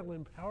female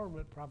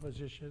empowerment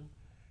proposition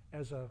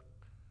as a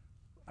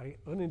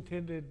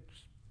unintended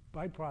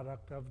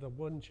byproduct of the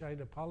one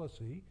China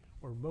policy,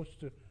 or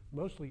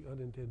mostly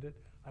unintended,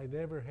 I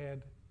never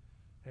had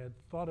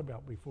thought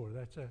about before.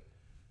 That's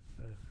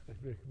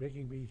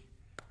making me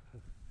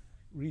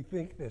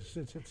rethink this,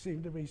 since it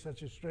seemed to be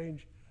such a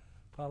strange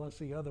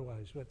policy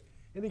otherwise. But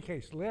in any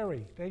case,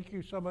 Larry, thank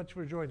you so much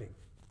for joining.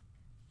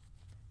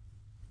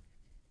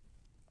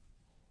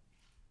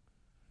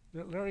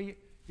 Larry,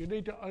 you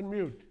need to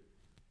unmute.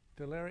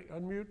 Did Larry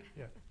unmute?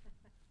 Yeah.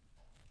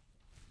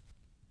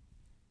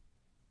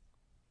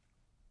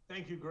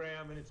 Thank you,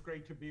 Graham, and it's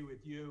great to be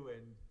with you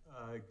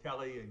and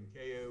Kelly and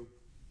Keyu,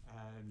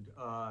 and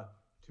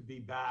to be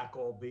back,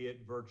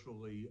 albeit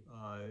virtually,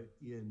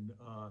 in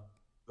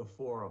the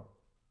forum.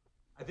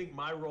 I think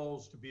my role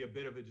is to be a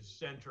bit of a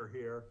dissenter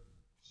here,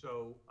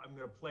 so I'm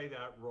going to play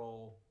that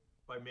role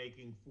by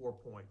making 4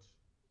 points.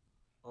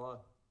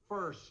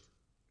 First,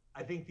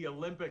 I think the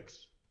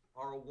Olympics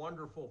are a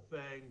wonderful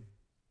thing,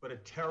 but a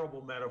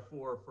terrible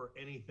metaphor for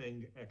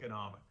anything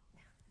economic.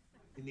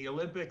 In the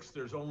Olympics,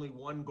 there's only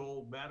one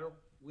gold medal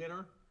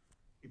winner.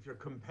 If your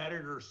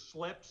competitor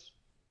slips,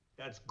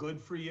 that's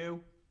good for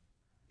you.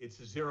 It's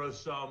a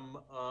zero-sum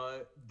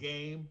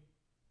game.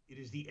 It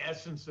is the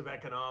essence of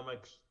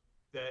economics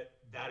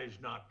that is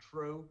not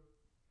true.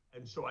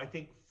 And so I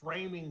think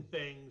framing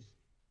things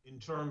in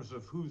terms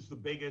of who's the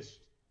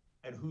biggest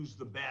and who's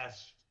the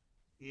best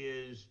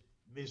is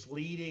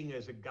misleading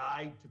as a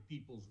guide to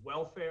people's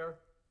welfare,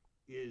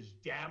 is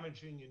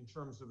damaging in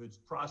terms of its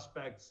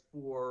prospects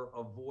for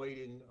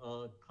avoiding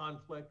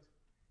conflict,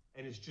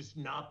 and is just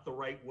not the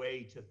right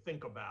way to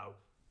think about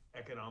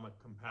economic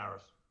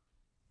comparison.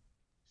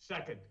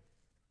 Second,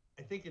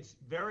 I think it's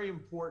very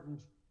important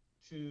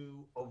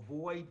to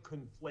avoid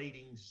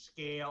conflating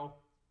scale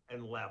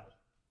and level.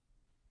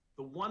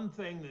 The one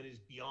thing that is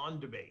beyond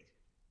debate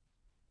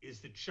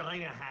is that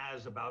China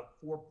has about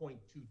 4.2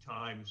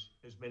 times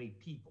as many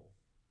people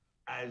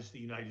as the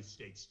United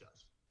States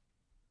does.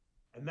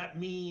 And that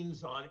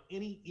means on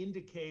any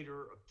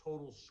indicator of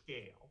total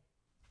scale,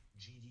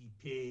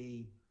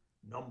 GDP,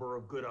 number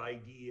of good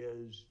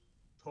ideas,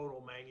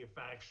 total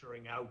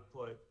manufacturing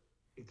output,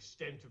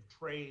 extent of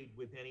trade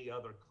with any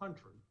other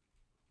country,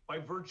 by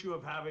virtue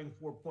of having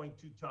 4.2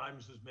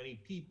 times as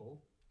many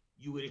people,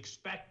 you would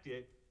expect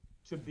it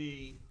to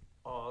be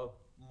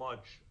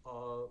much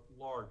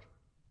larger.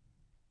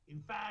 In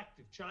fact,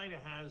 if China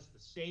has the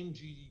same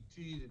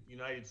GDP that the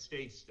United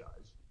States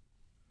does,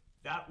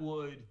 that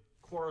would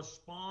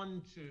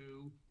correspond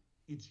to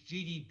its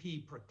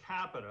GDP per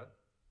capita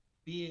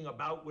being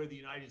about where the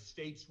United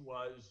States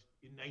was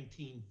in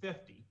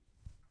 1950.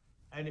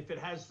 And if it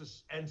has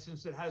this, and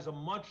since it has a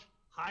much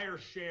higher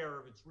share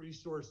of its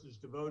resources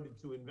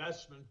devoted to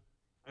investment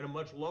and a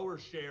much lower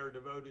share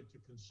devoted to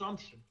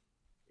consumption,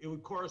 it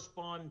would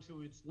correspond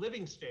to its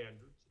living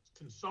standards, its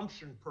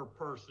consumption per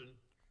person,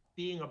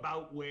 being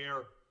about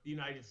where the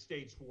United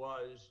States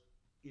was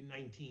in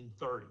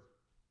 1930.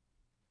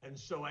 And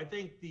so I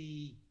think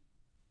the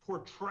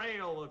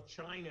portrayal of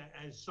China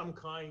as some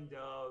kind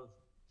of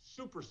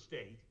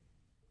superstate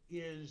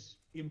is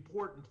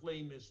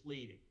importantly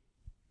misleading.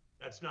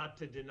 That's not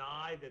to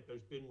deny that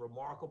there's been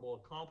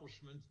remarkable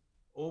accomplishments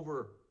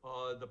over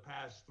the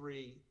past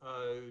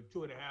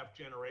 2.5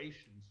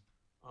 generations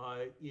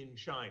in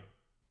China.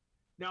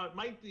 Now, it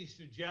might be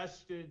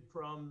suggested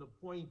from the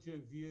point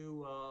of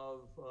view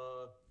of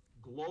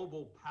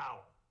global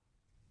power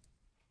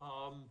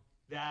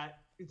that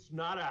it's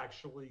not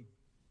actually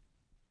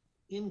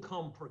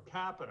income per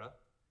capita,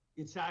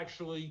 it's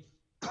actually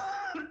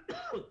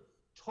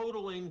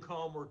total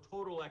income or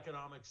total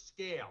economic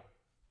scale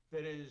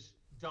that is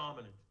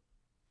dominant.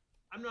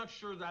 I'm not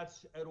sure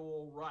that's at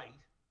all right,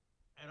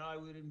 and I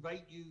would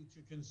invite you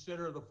to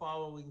consider the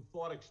following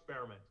thought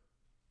experiment.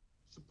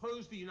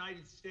 Suppose the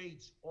United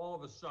States all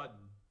of a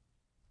sudden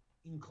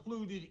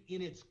included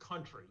in its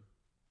country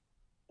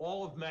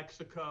all of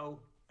Mexico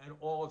and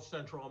all of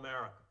Central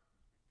America.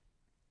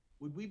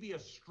 Would we be a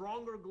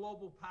stronger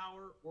global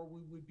power, or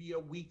we would be a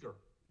weaker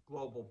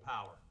global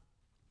power?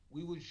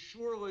 We would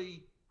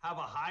surely have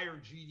a higher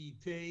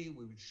GDP,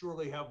 we would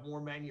surely have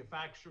more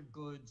manufactured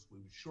goods, we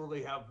would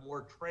surely have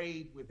more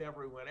trade with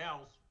everyone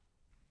else,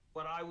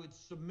 but I would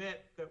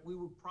submit that we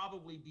would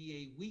probably be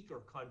a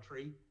weaker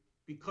country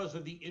because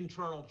of the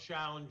internal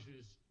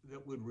challenges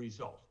that would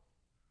result.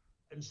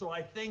 And so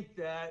I think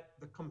that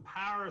the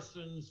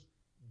comparisons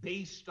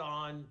based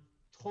on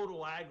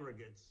total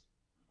aggregates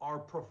are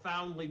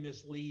profoundly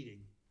misleading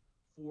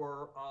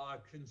for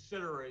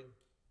considering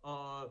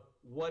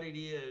what it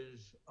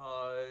is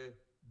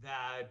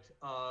that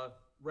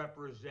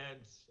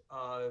represents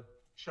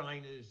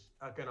China's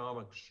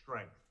economic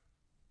strength.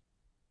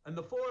 And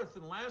the fourth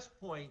and last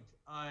point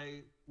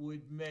I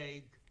would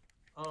make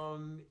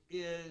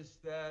is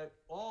that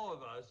all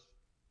of us,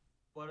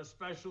 but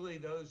especially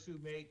those who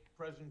make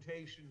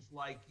presentations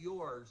like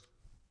yours,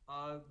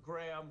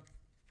 Graham,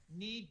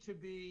 need to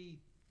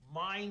be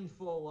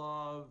mindful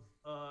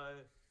of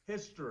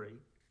history.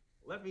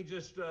 Let me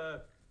just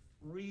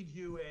read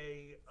you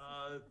a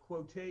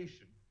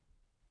quotation.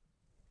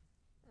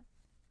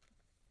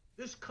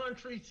 This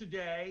country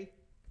today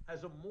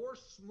has a more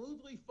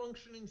smoothly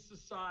functioning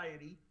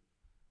society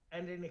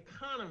and an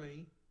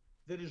economy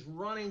that is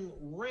running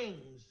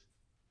rings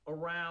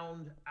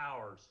around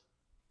ours.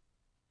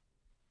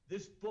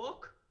 This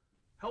book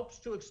helps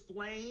to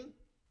explain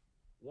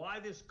why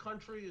this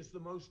country is the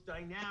most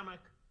dynamic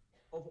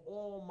of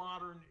all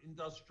modern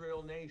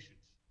industrial nations.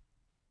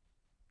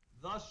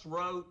 Thus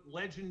wrote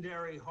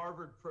legendary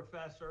Harvard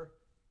professor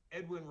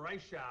Edwin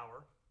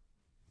Reischauer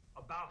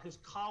about his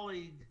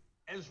colleague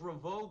Ezra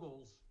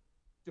Vogel's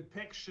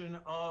depiction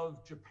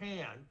of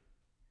Japan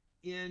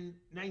in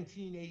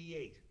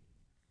 1988.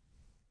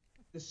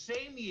 The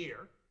same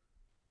year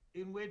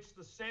in which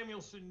the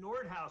Samuelson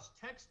Nordhaus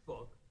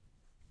textbook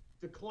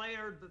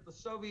declared that the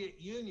Soviet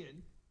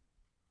Union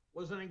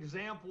was an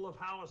example of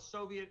how a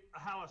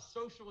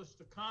socialist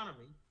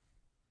economy,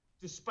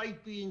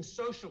 despite being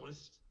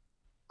socialist,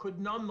 could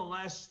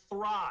nonetheless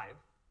thrive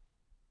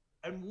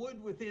and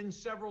would within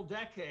several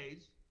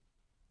decades,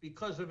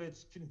 because of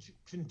its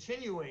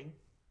continuing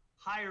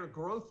higher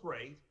growth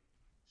rate,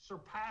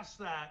 surpass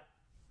that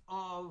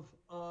of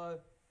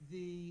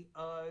the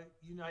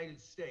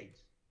United States.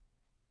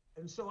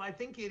 And so I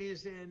think it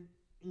is an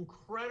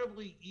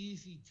incredibly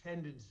easy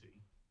tendency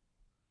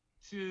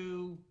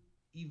to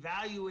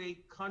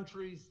evaluate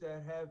countries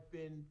that have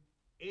been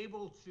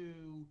able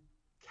to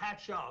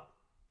catch up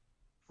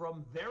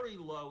from very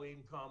low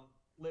income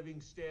living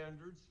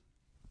standards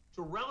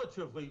to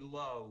relatively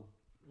low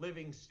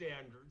living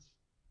standards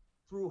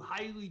through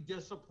highly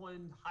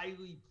disciplined,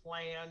 highly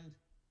planned,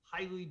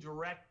 highly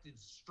directed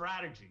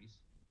strategies,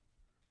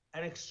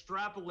 and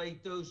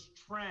extrapolate those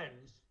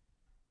trends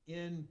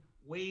in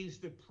ways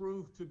that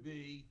prove to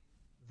be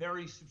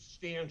very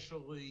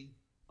substantially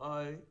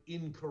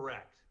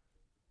incorrect.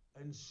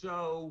 And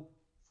so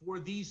for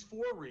these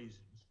four reasons,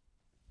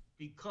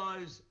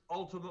 because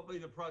ultimately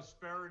the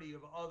prosperity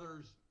of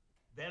others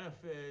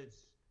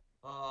benefits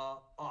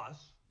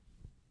us,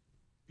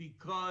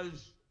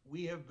 because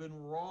we have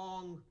been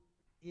wrong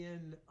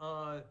in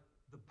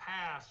the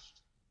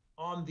past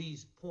on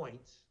these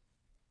points,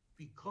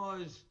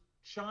 because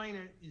China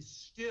is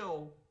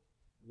still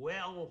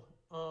well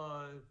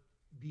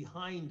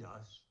behind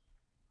us,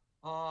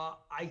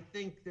 I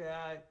think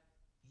that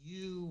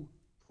you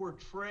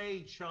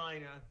portray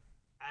China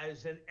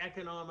as an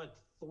economic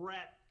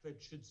threat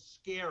that should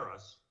scare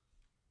us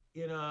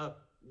in a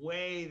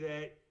way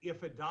that,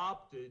 if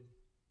adopted,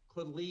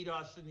 could lead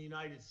us in the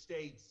United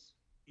States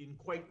in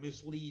quite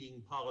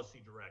misleading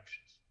policy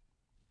directions.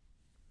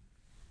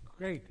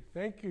 Great,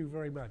 thank you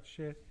very much.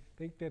 I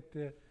think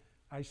that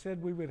I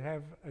said we would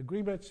have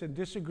agreements and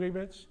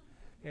disagreements,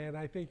 and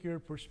I think your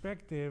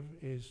perspective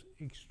is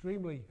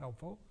extremely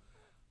helpful.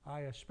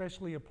 I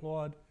especially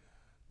applaud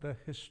the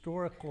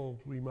historical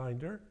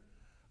reminder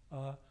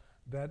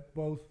that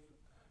both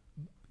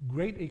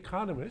great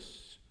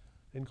economists,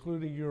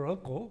 including your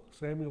uncle,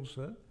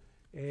 Samuelson,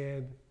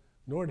 and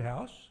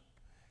Nordhaus,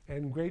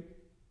 and great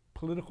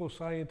political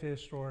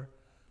scientists or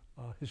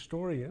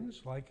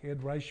historians like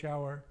Ed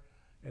Reischauer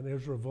and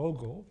Ezra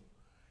Vogel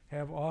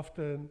have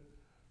often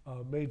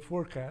made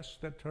forecasts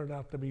that turn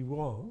out to be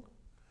wrong.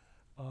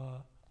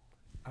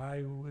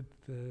 I would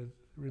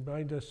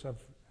remind us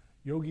of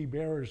Yogi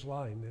Berra's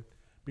line that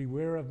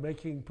beware of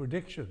making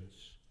predictions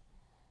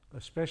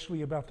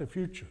especially about the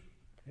future.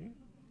 Okay?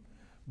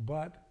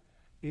 But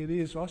it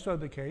is also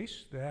the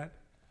case that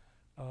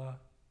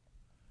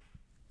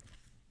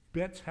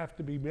bets have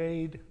to be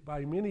made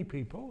by many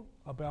people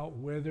about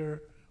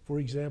whether, for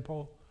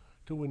example,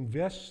 to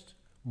invest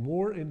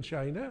more in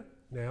China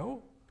now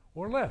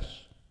or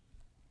less,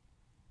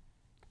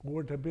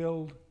 or to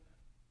build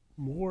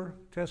more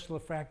Tesla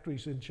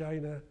factories in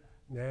China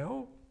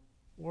now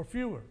or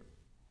fewer,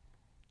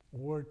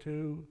 or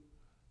to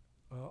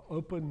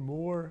open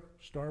more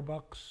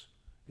Starbucks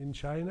in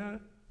China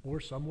or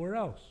somewhere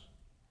else.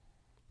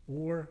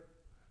 Or,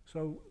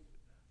 so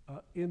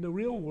in the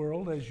real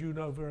world, as you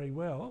know very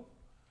well,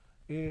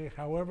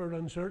 however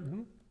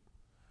uncertain,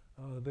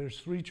 there's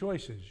three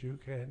choices. You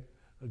can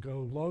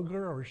go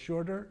longer or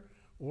shorter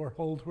or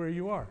hold where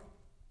you are.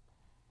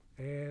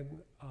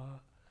 And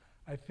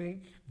I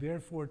think,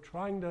 therefore,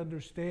 trying to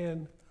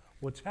understand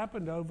what's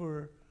happened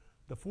over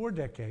the 4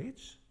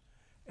 decades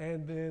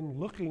and then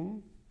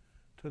looking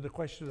to the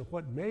question of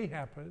what may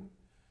happen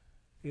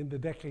in the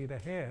decade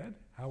ahead,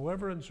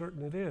 however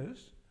uncertain it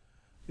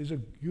is a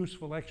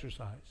useful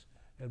exercise.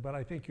 But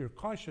I think your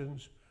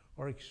cautions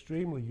are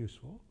extremely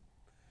useful.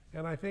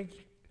 And I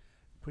think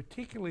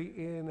particularly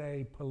in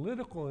a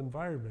political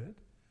environment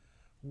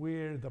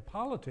where the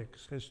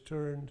politics has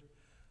turned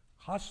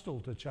hostile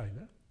to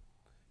China,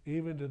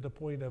 even to the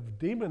point of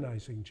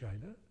demonizing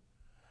China,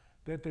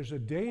 that there's a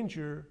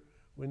danger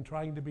when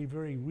trying to be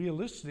very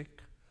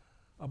realistic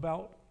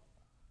about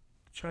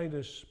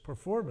China's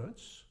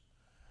performance,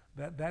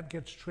 that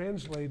gets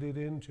translated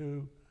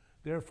into,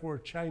 therefore,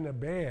 China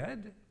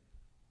bad,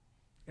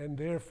 and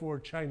therefore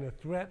China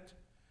threat,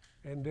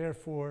 and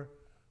therefore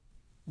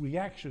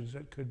reactions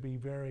that could be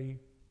very,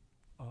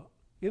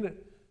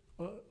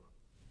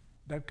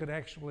 that could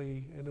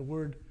actually, in a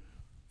word,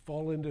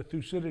 fall into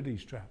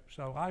Thucydides' trap.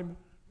 So I'm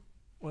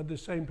on the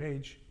same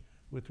page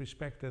with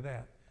respect to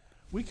that.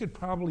 We could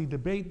probably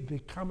debate the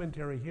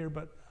commentary here,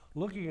 but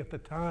looking at the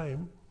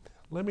time,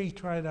 let me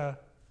try to,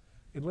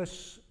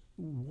 unless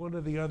one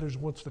of the others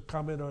wants to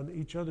comment on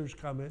each other's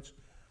comments,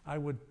 I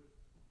would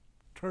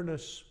turn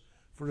us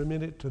for a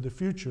minute to the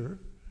future,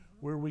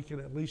 where we can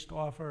at least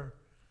offer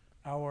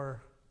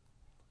our,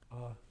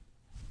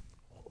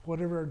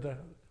 whatever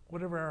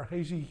our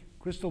hazy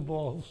crystal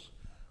balls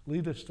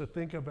lead us to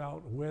think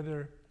about,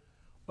 whether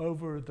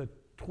over the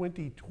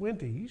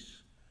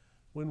 2020s,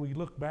 when we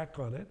look back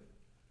on it,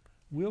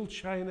 will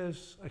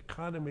China's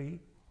economy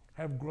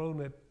have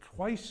grown at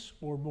twice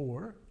or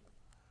more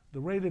the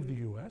rate of the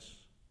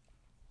US,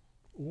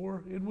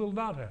 or it will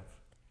not have?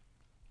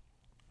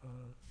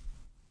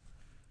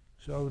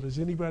 So does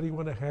anybody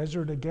want to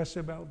hazard a guess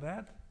about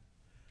that?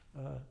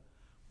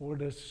 Or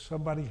does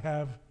somebody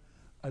have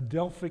a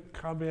Delphic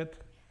comment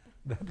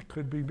that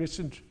could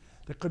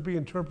be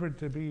interpreted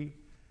to be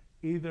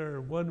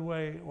either one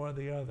way or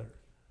the other?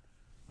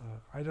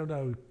 I don't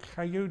know.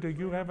 Keyu, do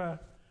you have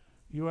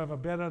a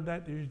bet on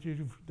that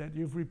that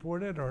you've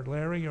reported, or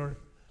Larry, or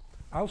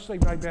I'll say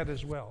my bet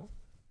as well,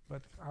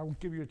 but I'll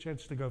give you a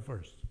chance to go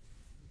first.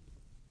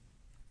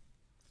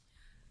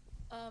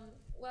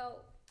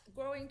 Well,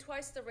 growing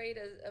twice the rate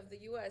of the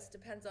U.S.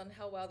 depends on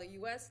how well the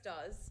U.S.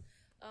 does,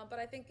 but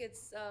I think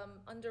it's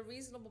under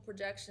reasonable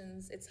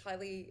projections, it's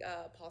highly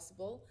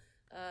possible,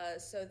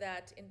 so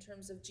that in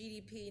terms of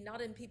GDP,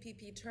 not in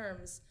PPP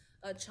terms,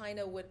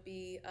 China would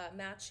be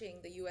matching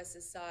the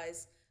U.S.'s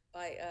size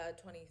by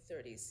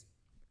 2030s,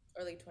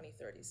 early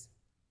 2030s.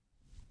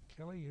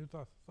 Kelly, you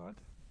thought?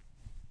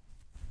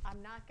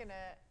 I'm not going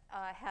to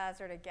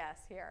hazard a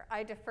guess here.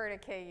 I defer to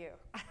KU.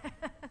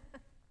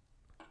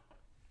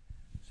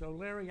 So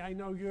Larry, I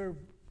know you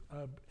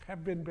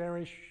have been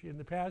bearish in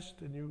the past,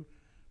 and you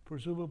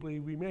presumably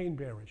remain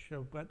bearish,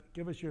 but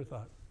give us your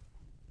thought.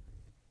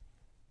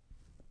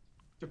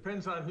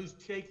 Depends on who's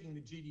taking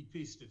the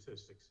GDP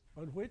statistics.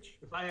 On which?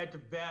 If I had to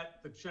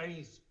bet, the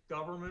Chinese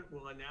government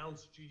will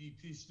announce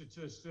GDP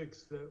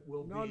statistics that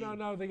will No,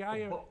 the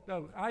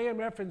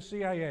IMF and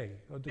CIA.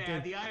 Yeah,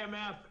 the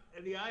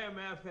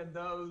IMF and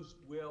those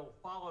will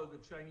follow the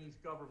Chinese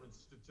government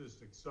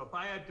statistics. So if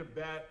I had to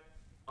bet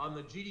on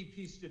the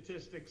GDP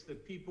statistics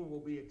that people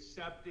will be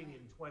accepting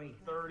in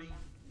 2030,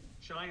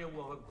 China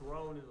will have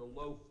grown in the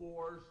low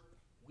 4s.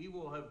 We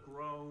will have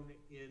grown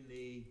in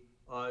the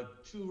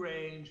 2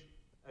 range,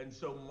 and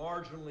so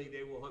marginally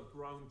they will have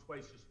grown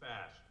twice as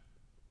fast.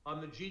 On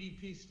the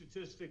GDP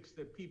statistics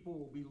that people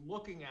will be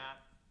looking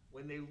at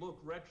when they look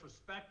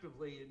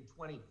retrospectively in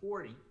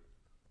 2040,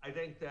 I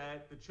think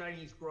that the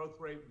Chinese growth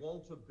rate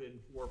won't have been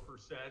 4%,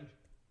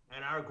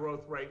 and our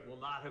growth rate will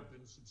not have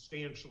been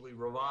substantially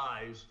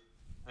revised.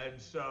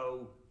 And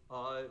so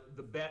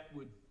the bet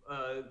would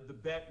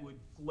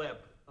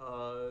flip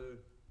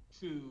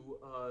to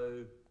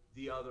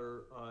the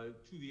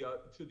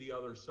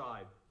other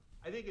side.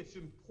 I think it's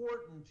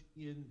important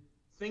in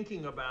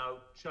thinking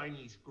about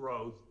Chinese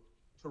growth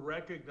to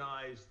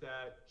recognize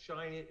that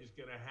China is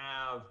going to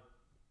have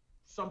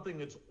something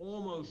that's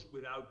almost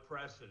without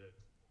precedent,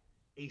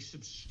 a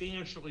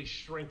substantially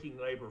shrinking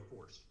labor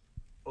force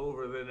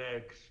over the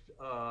next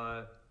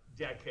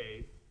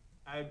decade.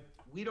 And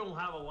we don't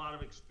have a lot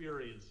of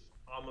experience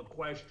on the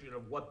question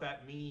of what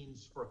that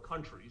means for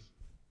countries.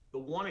 The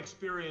one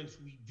experience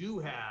we do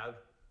have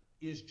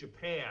is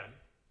Japan,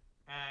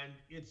 and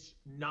it's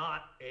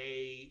not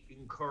a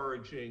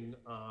encouraging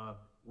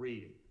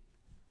reading.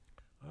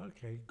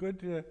 Okay,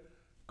 good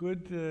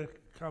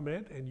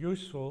comment and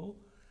useful.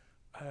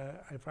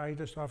 If I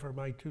just offer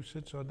my 2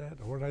 cents on that,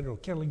 or I don't know,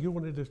 Kelly, you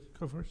wanted to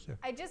go first? Yeah.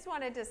 I just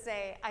wanted to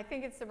say, I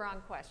think it's the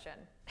wrong question,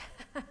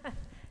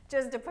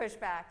 just to push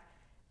back,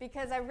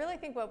 because I really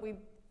think what we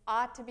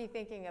ought to be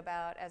thinking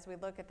about as we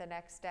look at the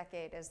next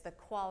decade is the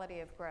quality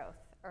of growth,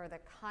 or the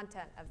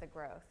content of the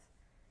growth,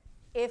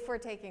 if we're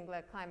taking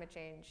the climate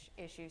change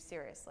issue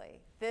seriously.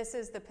 This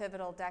is the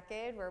pivotal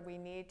decade where we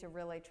need to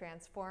really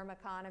transform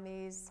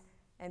economies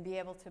and be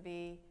able to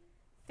be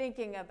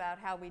thinking about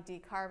how we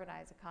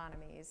decarbonize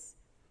economies.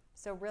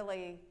 So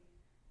really,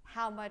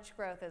 how much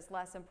growth is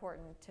less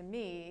important to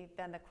me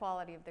than the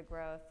quality of the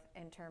growth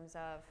in terms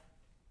of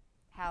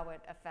how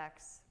it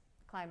affects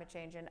climate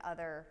change and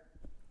other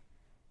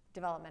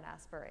development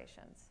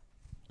aspirations.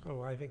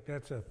 Oh, I think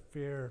that's a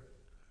fair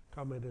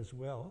comment as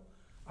well.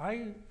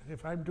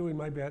 If I'm doing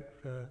my bet,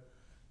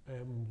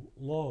 am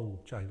long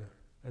China,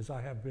 as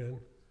I have been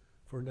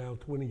for now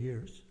 20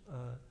 years.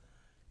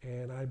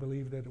 And I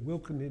believe that it will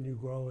continue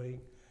growing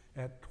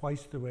at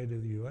twice the rate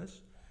of the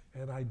US.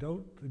 And I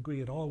don't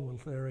agree at all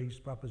with Larry's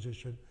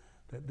proposition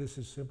that this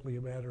is simply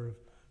a matter of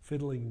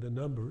fiddling the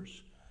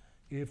numbers.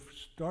 If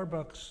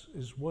Starbucks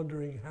is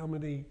wondering how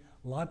many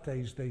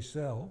lattes they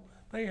sell,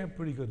 they have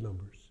pretty good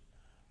numbers.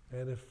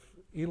 And if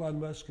Elon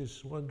Musk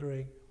is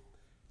wondering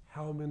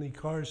how many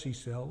cars he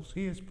sells,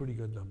 he has pretty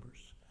good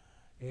numbers.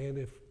 And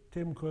if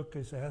Tim Cook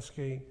is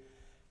asking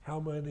how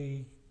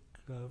many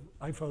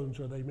iPhones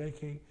are they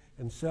making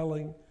and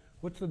selling,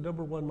 what's the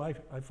number one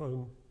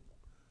iPhone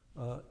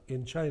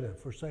in China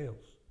for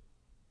sales?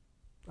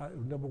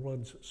 Number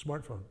one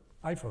smartphone,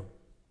 iPhone.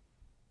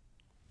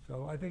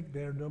 So I think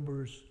their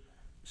numbers,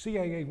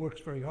 CIA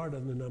works very hard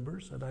on the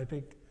numbers, and I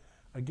think,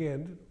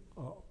 again,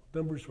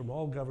 numbers from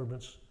all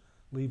governments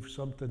leave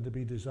something to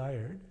be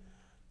desired.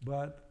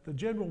 But the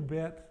general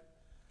bet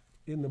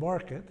in the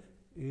market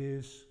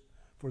is,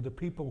 for the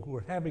people who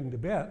are having the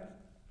bet,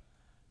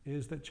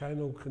 is that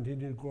China will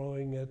continue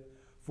growing at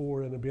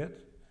 4 and a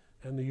bit,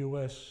 and the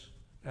US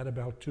at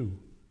about 2.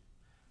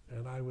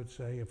 And I would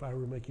say, if I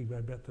were making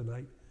my bet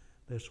tonight,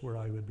 that's where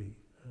I would be.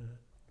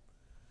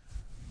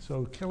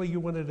 So Kelly, you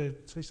wanted to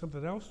say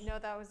something else? No,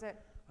 that was it.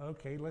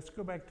 Okay, let's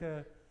go back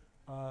to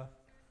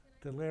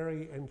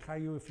Larry and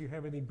Keyu if you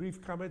have any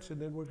brief comments,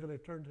 and then we're going to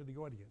turn to the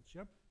audience.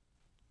 Yep.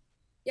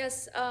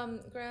 Yes,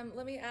 Graham,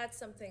 let me add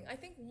something. I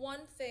think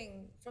one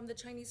thing from the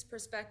Chinese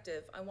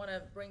perspective I want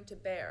to bring to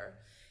bear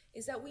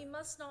is that we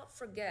must not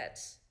forget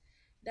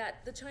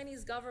that the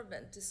Chinese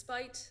government,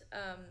 despite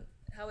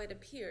how it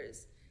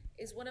appears,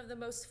 is one of the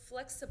most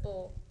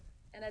flexible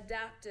and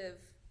adaptive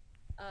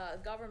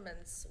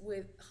governments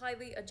with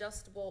highly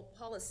adjustable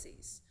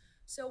policies.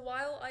 So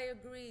while I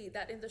agree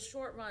that in the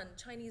short run,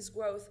 Chinese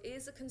growth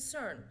is a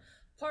concern,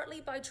 partly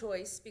by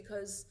choice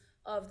because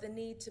of the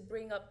need to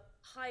bring up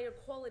higher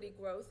quality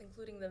growth,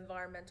 including the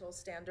environmental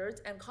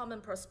standards and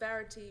common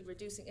prosperity,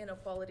 reducing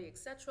inequality,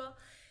 etc.,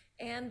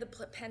 and the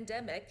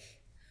pandemic,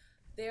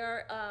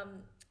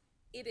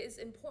 it is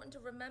important to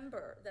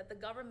remember that the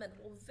government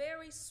will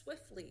very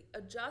swiftly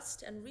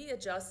adjust and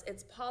readjust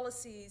its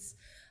policies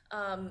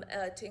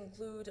to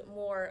include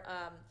more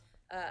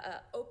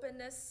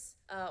openness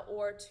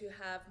or to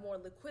have more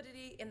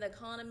liquidity in the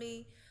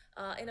economy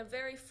in a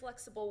very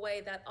flexible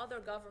way that other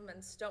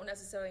governments don't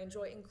necessarily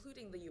enjoy,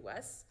 including the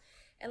US.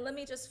 And let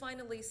me just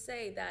finally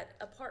say that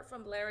apart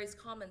from Larry's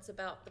comments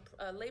about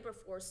the labor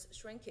force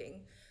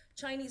shrinking,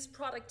 Chinese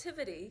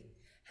productivity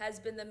has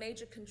been the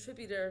major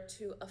contributor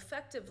to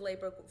effective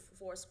labor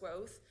force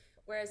growth,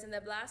 whereas in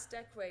the last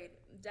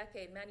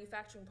decade,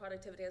 manufacturing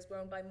productivity has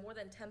grown by more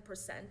than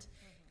 10%.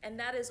 And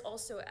that is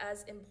also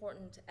as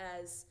important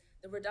as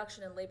the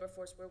reduction in labor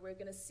force, where we're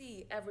going to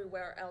see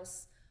everywhere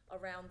else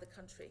around the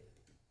country.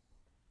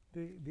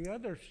 The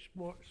other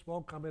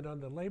small comment on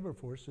the labor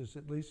force is,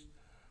 at least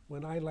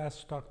when I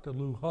last talked to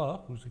Lu He,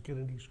 who's a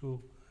Kennedy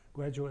School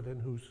graduate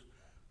and who's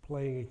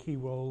playing a key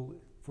role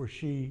for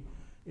Xi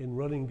in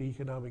running the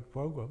economic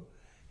program,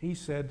 he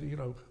said,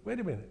 wait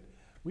a minute,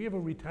 we have a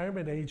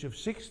retirement age of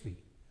 60.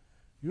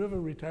 You have a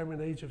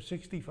retirement age of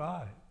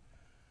 65.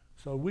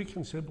 So we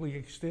can simply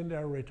extend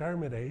our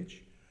retirement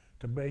age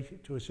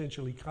to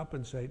essentially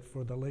compensate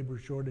for the labor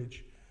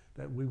shortage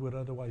that we would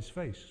otherwise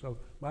face. So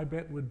my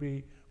bet would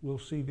be we'll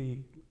see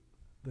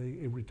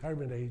the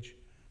retirement age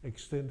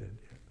extended.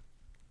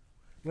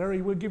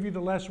 Larry, we'll give you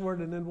the last word,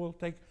 and then we'll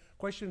take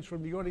questions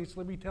from the audience.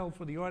 Let me tell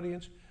for the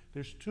audience,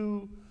 there's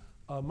 2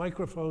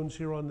 microphones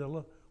here on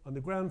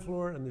the ground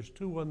floor, and there's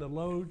 2 on the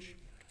loge.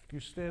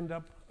 You stand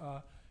up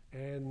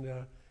and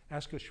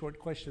ask a short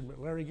question, but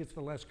Larry gets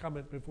the last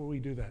comment before we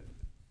do that.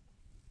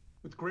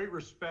 With great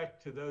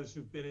respect to those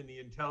who've been in the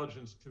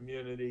intelligence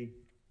community,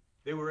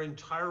 they were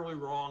entirely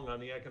wrong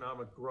on the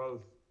economic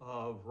growth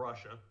of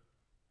Russia.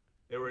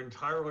 They were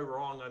entirely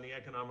wrong on the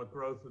economic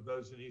growth of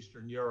those in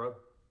Eastern Europe.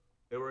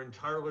 They were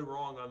entirely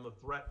wrong on the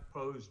threat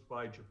posed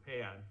by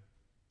Japan.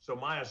 So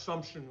my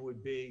assumption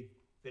would be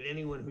that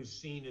anyone who's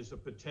seen as a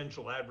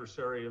potential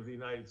adversary of the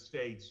United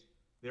States,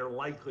 they're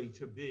likely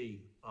to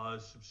be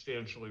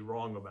substantially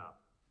wrong about.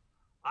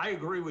 I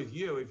agree with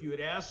you. If you had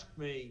asked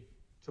me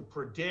to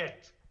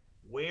predict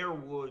where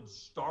would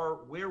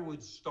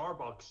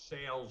Starbucks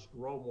sales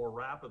grow more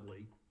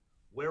rapidly,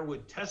 where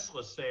would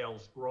Tesla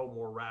sales grow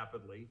more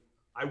rapidly,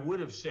 I would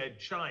have said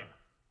China.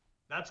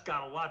 That's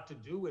got a lot to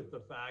do with the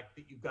fact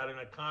that you've got an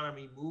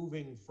economy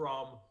moving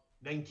from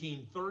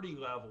 1930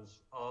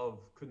 levels of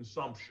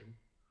consumption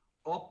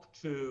up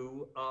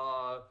to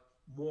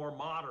more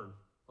modern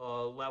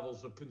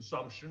levels of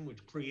consumption,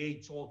 which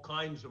creates all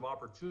kinds of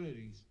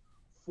opportunities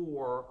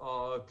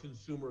for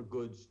consumer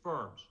goods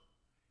firms.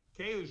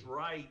 Kayu's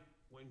right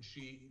when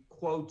she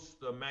quotes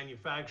the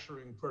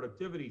manufacturing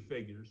productivity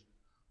figures,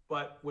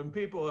 but when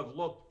people have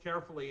looked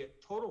carefully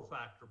at total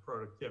factor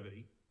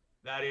productivity,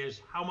 that is,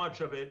 how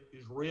much of it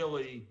is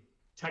really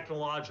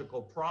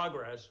technological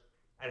progress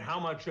and how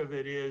much of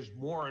it is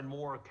more and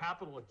more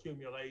capital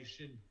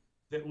accumulation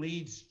that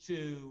leads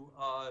to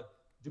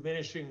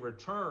diminishing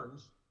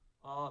returns,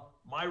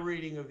 my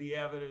reading of the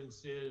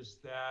evidence is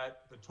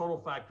that the total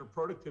factor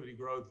productivity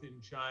growth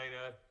in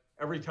China,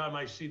 every time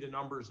I see the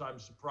numbers, I'm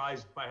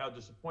surprised by how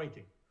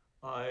disappointing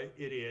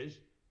it is.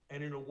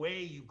 And in a way,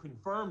 you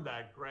confirm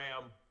that,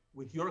 Graham,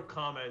 with your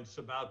comments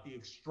about the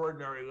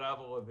extraordinary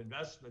level of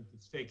investment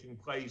that's taking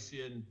place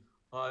in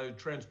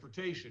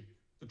transportation.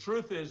 The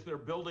truth is they're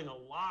building a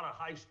lot of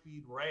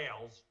high-speed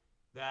rails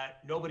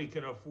that nobody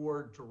can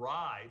afford to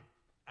ride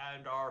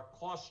and are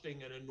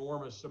costing an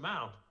enormous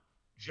amount,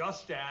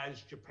 just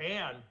as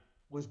Japan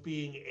was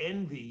being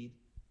envied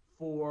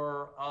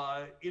for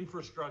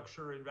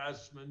infrastructure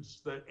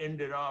investments that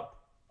ended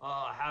up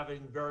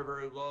having very,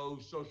 very low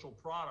social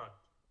product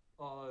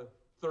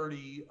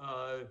 30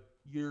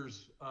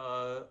 years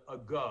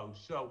ago.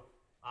 So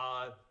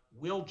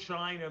will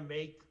China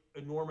make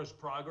enormous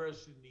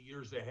progress in the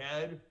years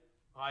ahead?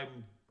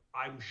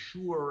 I'm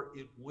sure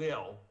it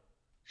will.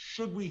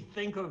 Should we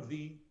think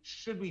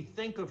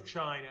of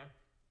China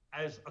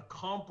as a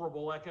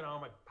comparable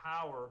economic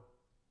power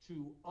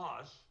to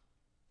us,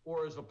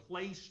 or as a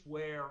place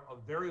where a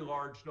very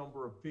large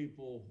number of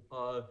people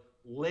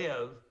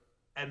live,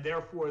 and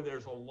therefore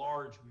there's a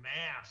large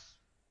mass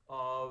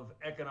of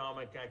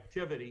economic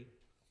activity?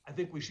 I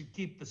think we should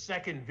keep the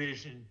second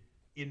vision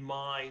in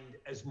mind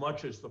as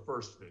much as the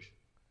first vision.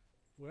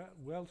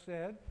 Well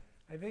said.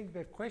 I think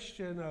the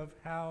question of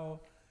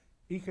how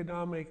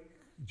economic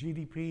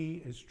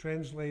GDP is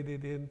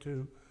translated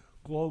into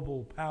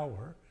global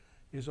power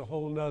is a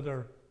whole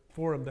nother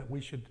forum that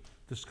we should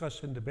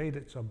discuss and debate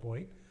at some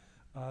point.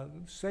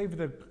 Save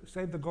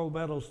the gold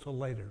medals till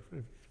later,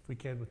 if we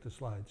can, with the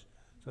slides.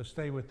 So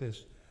stay with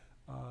this.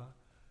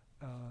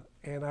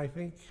 And I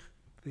think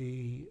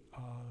the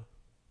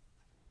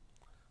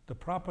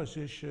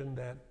proposition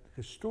that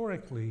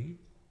historically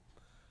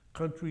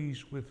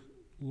countries with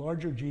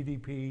larger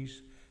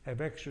GDPs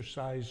have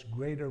exercised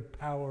greater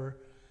power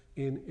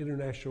in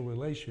international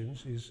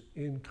relations is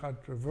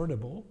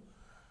incontrovertible,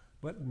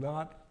 but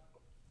not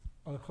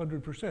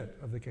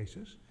 100% of the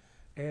cases,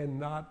 and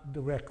not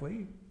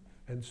directly.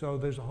 And so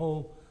there's a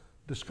whole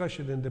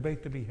discussion and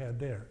debate to be had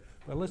there.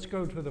 But let's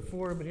go to the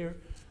forum here.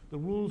 The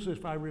rules,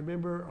 if I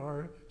remember,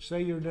 are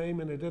say your name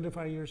and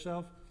identify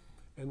yourself,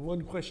 and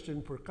one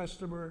question per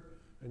customer,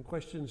 and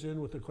questions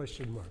in with a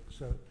question mark.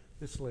 So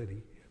this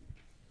lady.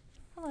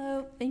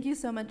 Hello, thank you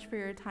so much for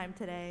your time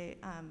today.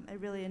 I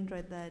really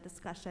enjoyed the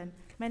discussion.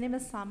 My name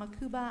is Sama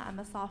Kuba. I'm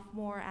a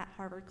sophomore at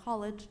Harvard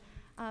College.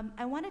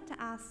 I wanted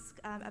to ask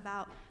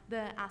about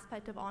the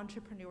aspect of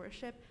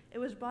entrepreneurship. It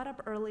was brought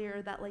up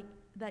earlier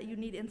that you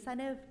need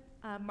incentive,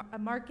 a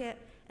market,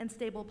 and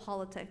stable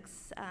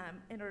politics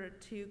in order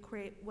to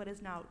create what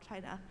is now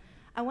China.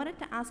 I wanted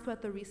to ask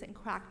about the recent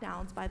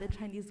crackdowns by the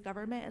Chinese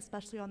government,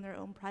 especially on their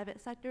own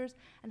private sectors,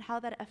 and how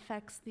that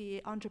affects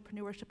the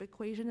entrepreneurship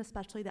equation,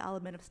 especially the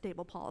element of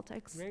stable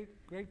politics.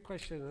 Great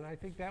question, and I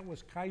think that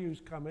was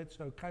Kayu's comment.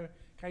 So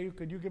Keyu,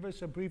 could you give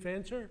us a brief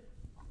answer?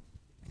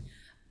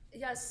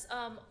 Yes,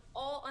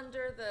 all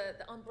under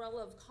the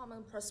umbrella of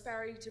common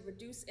prosperity to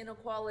reduce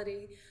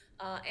inequality,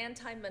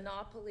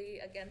 anti-monopoly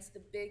against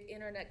the big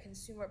internet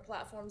consumer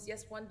platforms.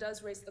 Yes, one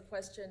does raise the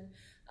question,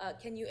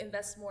 can you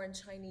invest more in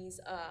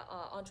Chinese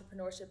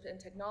entrepreneurship and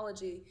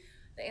technology?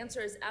 The answer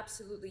is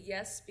absolutely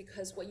yes,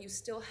 because what you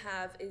still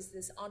have is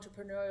this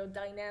entrepreneurial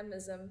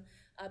dynamism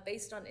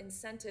based on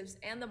incentives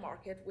and the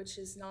market, which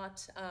is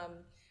not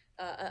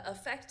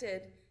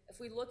affected. If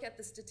we look at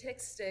the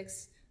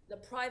statistics, the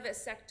private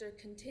sector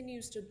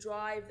continues to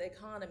drive the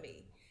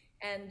economy.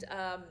 And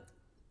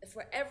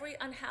for every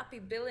unhappy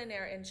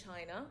billionaire in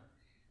China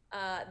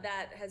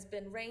that has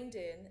been reined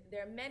in,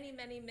 there are many,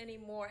 many, many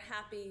more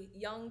happy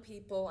young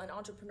people and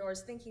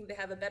entrepreneurs thinking they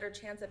have a better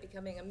chance at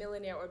becoming a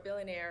millionaire or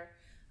billionaire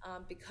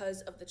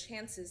because of the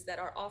chances that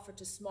are offered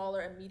to smaller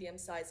and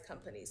medium-sized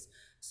companies.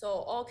 So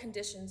all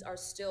conditions are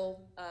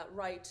still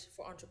right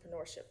for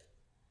entrepreneurship.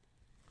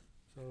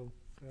 So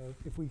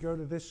if we go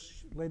to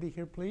this lady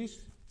here, please.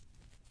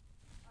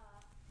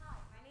 Hi,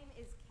 my name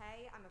is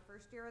Kay. I'm a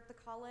first year at the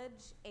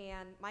college,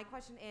 and my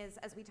question is,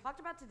 as we talked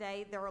about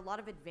today, there are a lot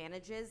of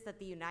advantages that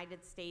the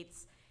United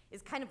States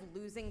is kind of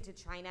losing to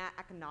China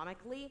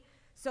economically.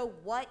 So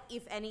what,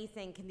 if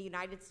anything, can the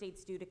United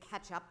States do to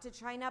catch up to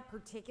China,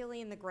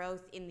 particularly in the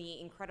growth in the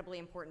incredibly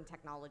important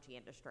technology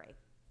industry?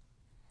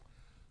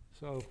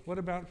 So what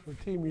about for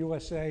Team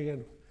USA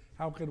and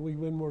how can we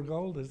win more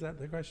gold? Is that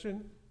the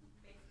question?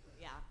 Basically,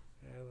 yeah.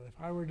 And if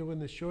I were to win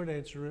the short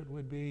answer, it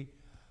would be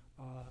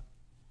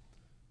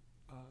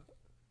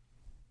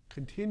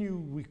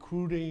continue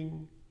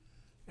recruiting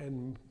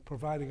and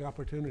providing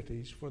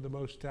opportunities for the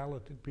most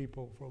talented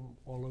people from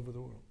all over the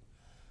world.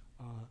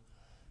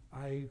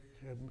 I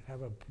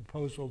have a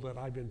proposal that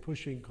I've been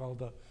pushing called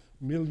the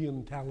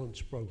Million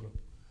Talents Program,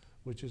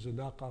 which is a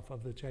knockoff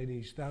of the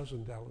Chinese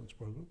 1,000 Talents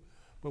Program,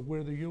 but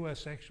where the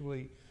US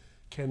actually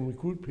can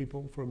recruit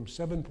people from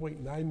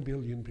 7.9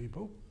 billion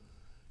people.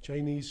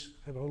 Chinese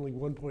have only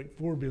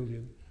 1.4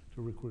 billion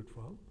to recruit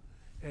from,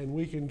 and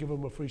we can give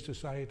them a free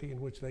society in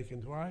which they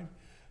can thrive,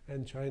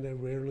 and China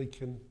rarely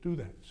can do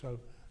that. So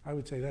I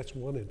would say that's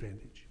one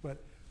advantage,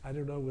 but I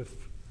don't know if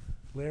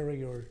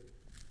Larry or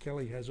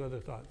Kelly has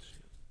other thoughts.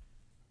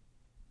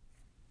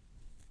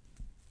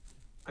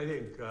 I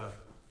think,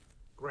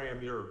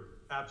 Graham, you're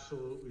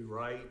absolutely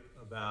right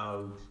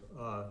about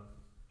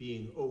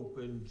being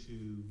open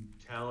to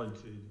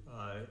talented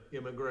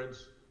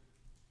immigrants.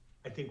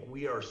 I think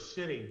we are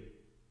sitting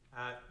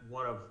at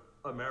one of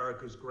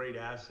America's great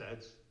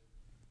assets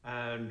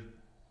and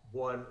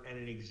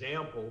an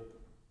example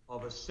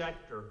of a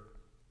sector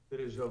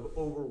that is of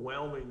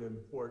overwhelming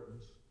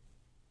importance,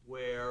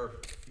 where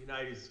the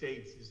United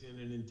States is in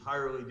an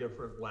entirely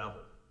different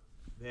level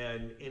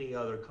than any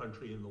other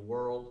country in the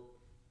world,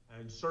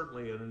 and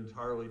certainly at an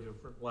entirely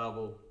different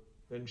level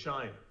than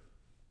China.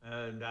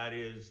 And that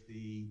is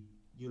the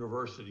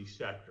university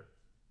sector.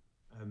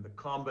 And the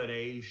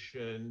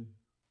combination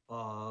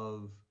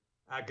of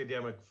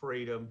academic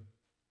freedom,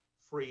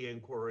 free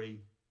inquiry,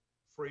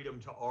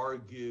 freedom to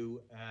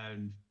argue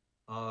and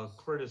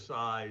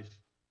criticize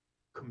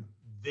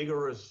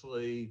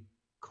vigorously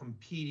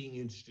competing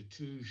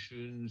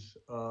institutions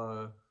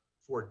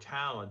for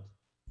talent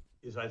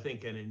is, I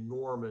think, an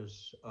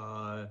enormous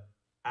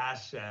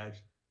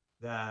asset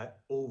that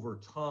over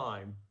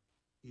time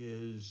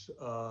is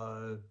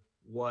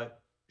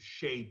what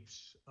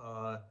shapes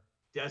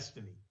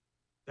destiny.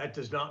 That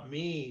does not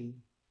mean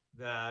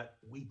that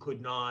we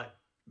could not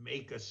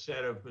make a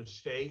set of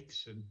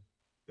mistakes, and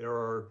there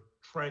are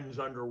trends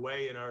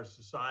underway in our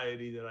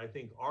society that I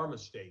think are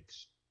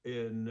mistakes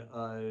in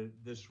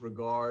this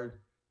regard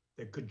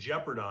that could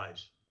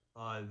jeopardize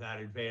that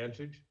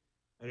advantage.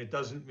 And it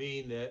doesn't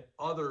mean that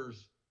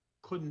others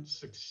couldn't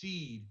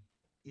succeed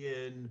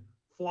in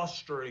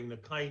fostering the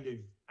kind of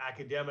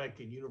academic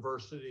and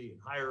university and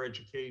higher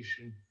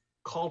education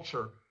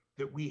culture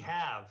that we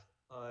have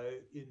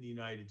in the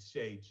United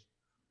States.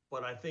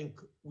 But I think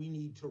we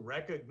need to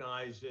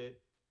recognize it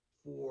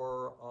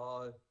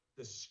for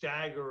the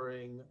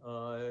staggering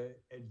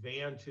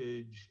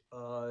advantage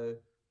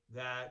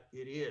that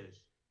it is.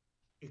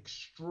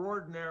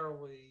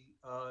 Extraordinarily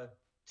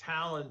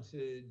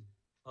talented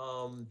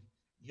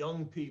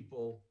young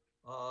people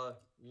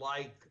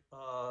like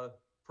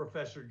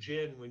Professor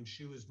Jin, when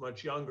she was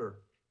much younger,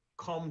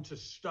 come to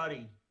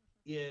study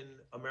in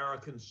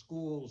American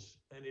schools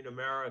and in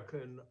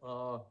American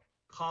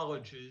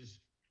colleges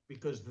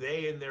because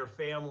they and their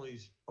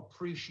families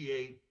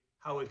appreciate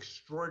how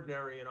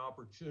extraordinary an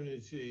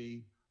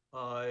opportunity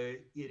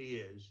it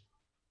is.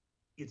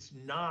 It's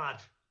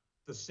not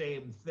the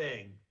same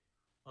thing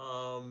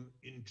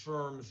in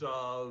terms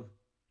of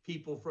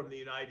people from the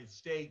United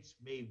States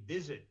may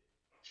visit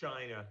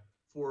China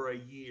for a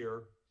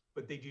year,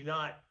 but they do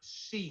not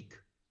seek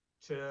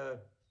to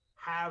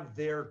have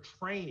their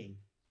training,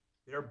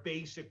 their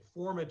basic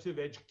formative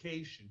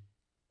education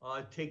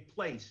take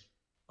place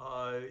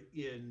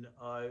in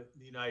the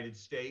United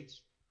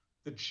States.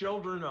 The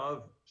children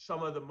of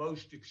some of the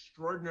most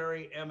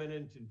extraordinary,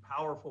 eminent, and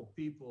powerful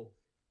people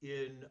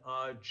in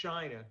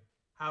China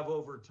have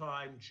over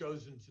time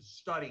chosen to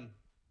study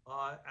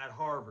at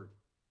Harvard.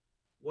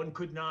 One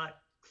could not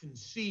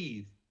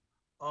conceive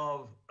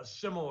of a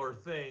similar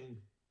thing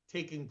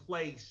taking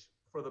place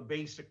for the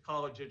basic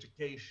college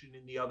education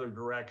in the other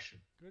direction.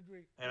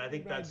 And I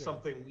think that's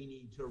something we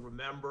need to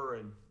remember,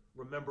 and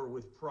remember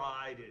with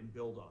pride and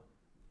build on.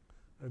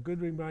 A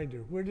good reminder.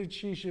 Where did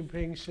Xi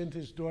Jinping send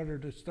his daughter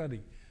to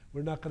study?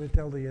 We're not going to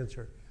tell the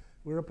answer.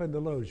 We're up in the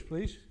loge,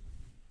 please.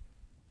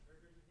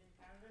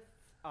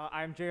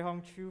 I'm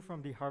Jae-Hong Chu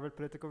from the Harvard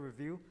Political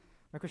Review.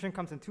 My question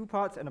comes in two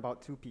parts and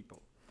about two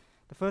people.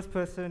 The first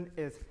person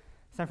is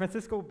San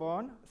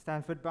Francisco-born,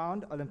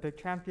 Stanford-bound Olympic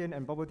champion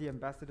and bubble tea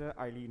ambassador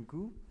Eileen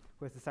Gu,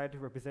 who has decided to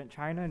represent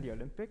China in the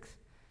Olympics.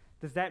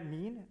 Does that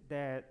mean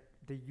that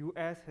the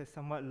US has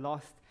somewhat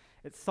lost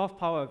its soft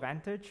power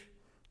advantage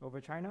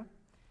over China?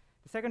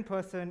 The second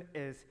person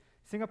is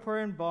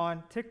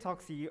Singaporean-born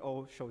TikTok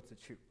CEO Shou Zi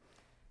Chew.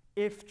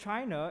 If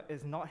China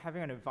is not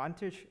having an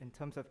advantage in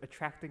terms of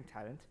attracting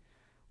talent,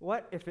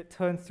 what if it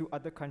turns to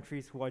other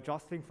countries who are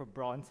jostling for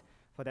bronze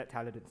for that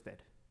talent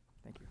instead?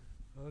 Thank you.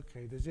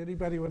 Okay, does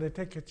anybody want to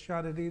take a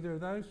shot at either of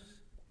those?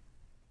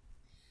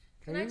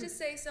 Can I just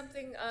say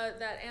something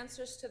that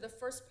answers to the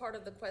first part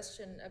of the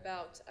question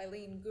about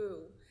Eileen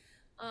Gu?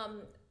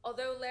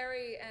 Although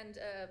Larry and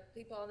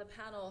people on the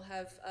panel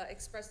have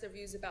expressed their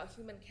views about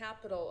human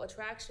capital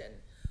attraction,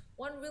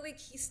 one really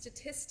key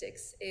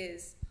statistics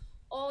is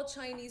all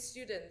Chinese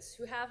students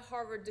who have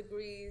Harvard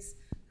degrees,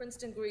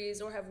 Princeton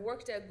degrees, or have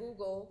worked at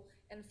Google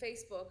and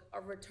Facebook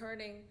are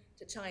returning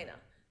to China.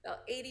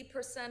 About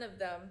 80% of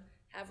them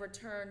have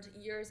returned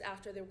years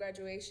after their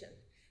graduation.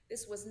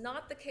 This was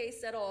not the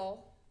case at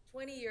all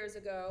 20 years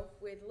ago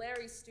with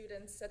Larry's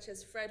students, such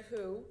as Fred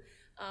Hu,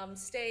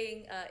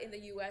 staying in the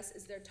US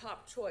is their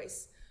top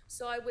choice.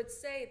 So I would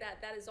say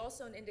that that is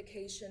also an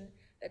indication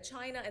that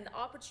China and the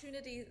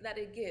opportunity that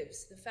it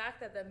gives, the fact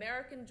that the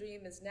American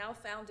dream is now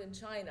found in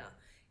China,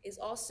 is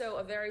also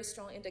a very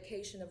strong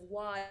indication of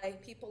why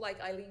people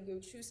like Eileen Gu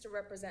choose to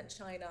represent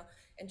China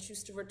and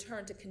choose to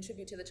return to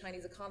contribute to the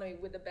Chinese economy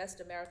with the best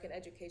American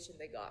education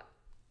they got.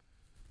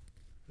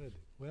 Good.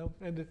 Well,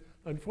 and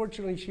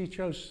unfortunately she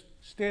chose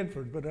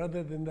Stanford, but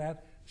other than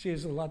that, she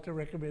has a lot to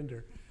recommend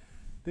her.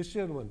 This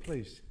gentleman,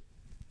 please.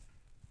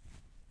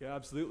 Yeah,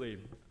 absolutely.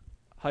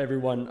 Hi,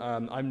 everyone.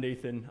 I'm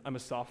Nathan. I'm a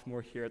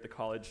sophomore here at the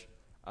college.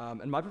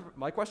 And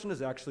my question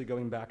is actually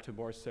going back to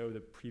more so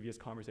the previous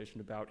conversation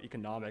about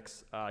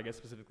economics, I guess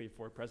specifically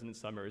for President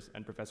Summers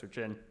and Professor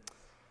Jin.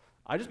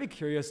 I'd just be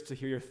curious to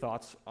hear your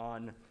thoughts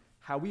on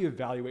how we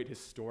evaluate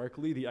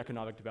historically the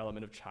economic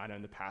development of China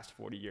in the past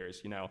 40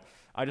 years. You know,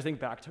 I just think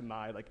back to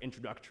my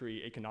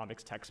introductory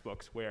economics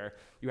textbooks where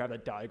you have a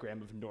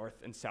diagram of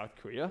North and South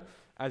Korea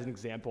as an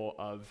example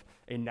of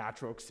a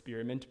natural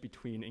experiment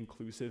between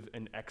inclusive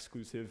and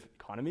exclusive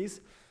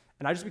economies.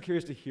 And I'd just be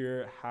curious to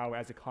hear how,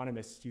 as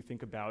economists, you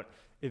think about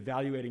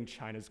evaluating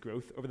China's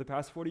growth over the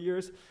past 40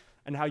 years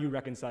and how you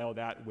reconcile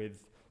that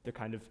with the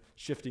kind of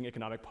shifting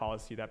economic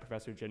policy that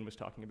Professor Jin was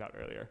talking about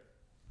earlier.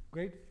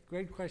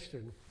 Great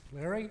question.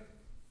 Larry?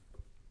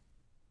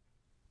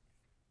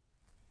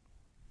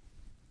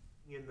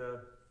 In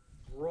the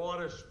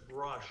broadest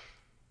brush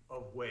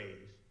of ways,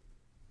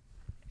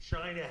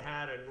 China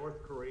had a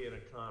North Korean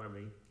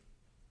economy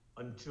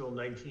until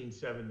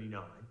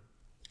 1979.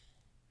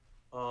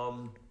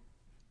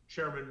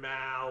 Chairman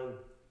Mao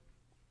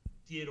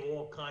did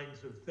all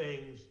kinds of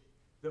things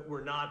that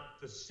were not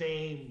the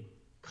same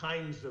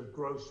kinds of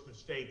gross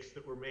mistakes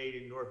that were made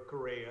in North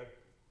Korea,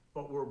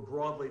 but were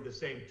broadly the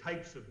same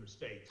types of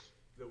mistakes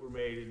that were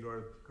made in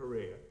North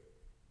Korea.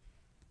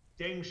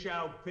 Deng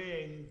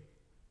Xiaoping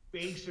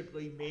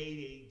basically made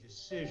a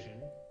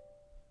decision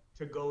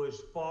to go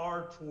as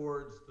far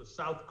towards the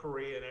South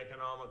Korean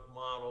economic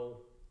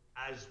model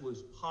as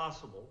was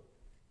possible,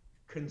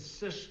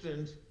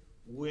 consistent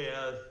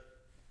with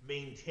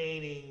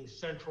maintaining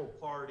central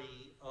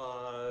party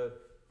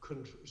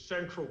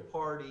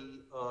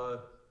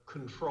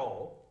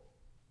control,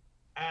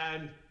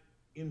 and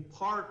in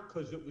part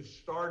because it was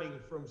starting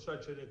from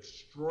such an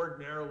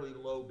extraordinarily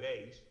low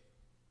base,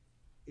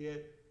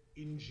 it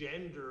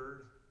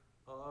engendered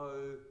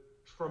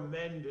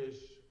tremendous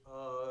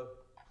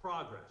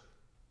progress.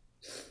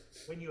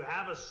 When you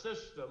have a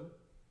system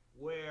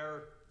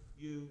where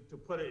you, to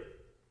put it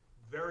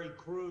very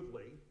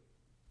crudely,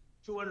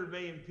 200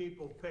 million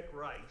people pick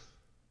rice,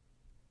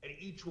 and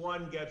each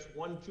one gets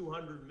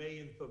 1/200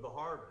 millionth of the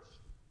harvest,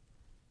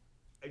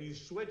 and you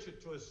switch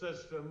it to a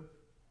system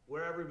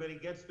where everybody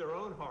gets their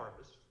own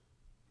harvest,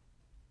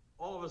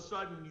 all of a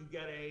sudden you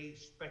get a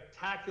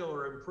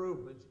spectacular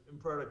improvement in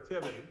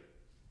productivity,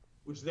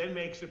 which then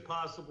makes it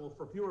possible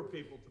for fewer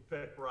people to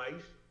pick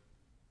rice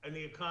and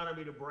the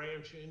economy to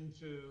branch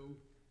into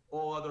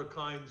all other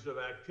kinds of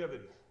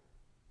activities.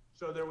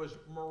 So there was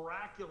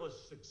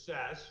miraculous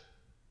success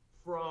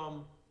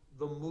from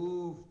the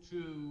move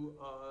to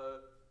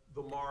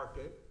the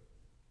market,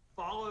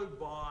 followed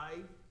by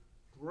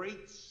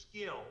great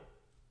skill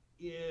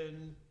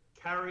in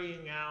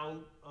carrying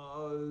out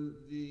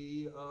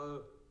the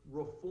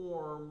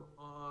reform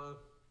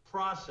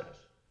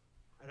process.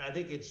 And I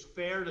think it's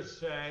fair to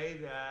say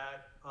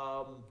that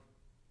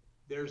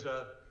there's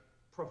a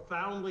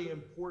profoundly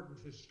important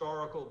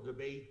historical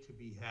debate to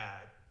be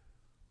had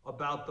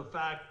about the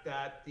fact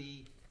that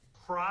the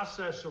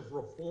process of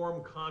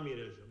reform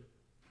communism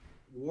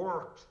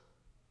worked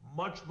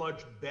much,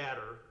 much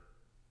better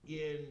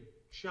in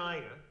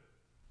China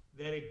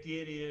than it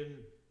did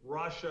in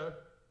Russia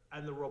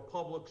and the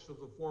republics of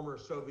the former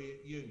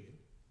Soviet Union.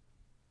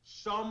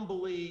 Some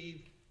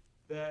believe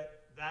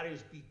that that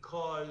is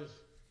because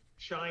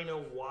China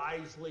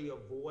wisely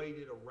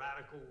avoided a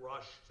radical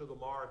rush to the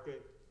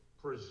market,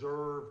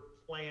 preserved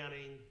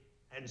planning,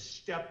 and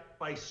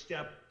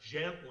step-by-step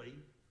gently,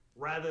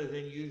 rather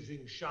than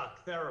using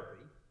shock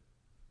therapy.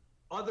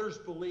 Others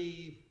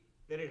believe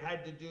that it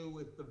had to do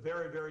with the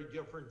very, very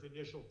different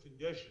initial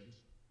conditions.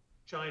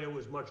 China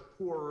was much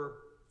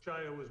poorer,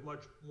 China was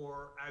much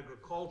more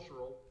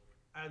agricultural,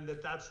 and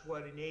that's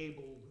what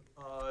enabled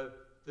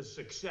the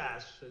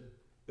success. And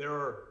there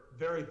are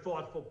very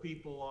thoughtful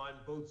people on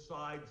both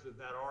sides of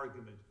that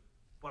argument.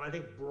 But I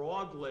think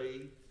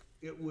broadly,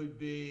 it would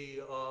be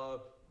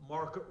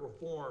market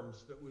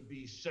reforms that would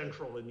be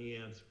central in the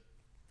answer.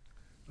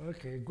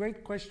 Okay,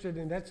 great question,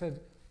 and that's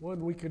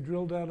one we could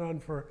drill down on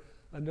for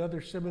another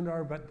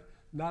seminar, but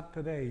not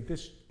today.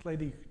 This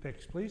lady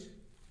next, please.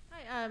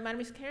 Hi, my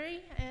name is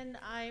Carrie, and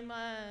I'm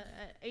a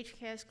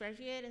HKS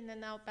graduate and then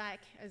now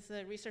back as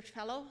a research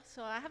fellow.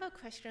 So I have a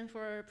question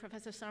for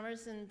Professor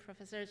Summers and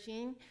Professor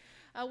Jin.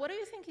 What do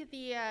you think of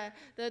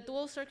the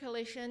dual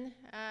circulation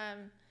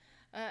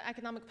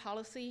economic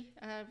policy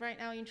right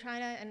now in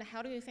China, and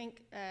how do you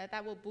think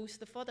that will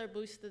further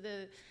boost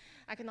the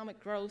economic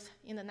growth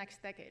in the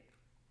next decade?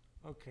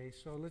 Okay,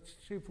 so let's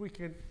see if we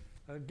can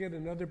get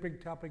another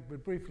big topic,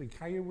 but briefly.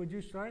 Keyu, would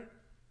you start?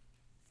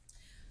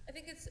 I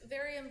think it's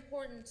very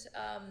important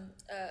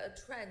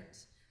trend.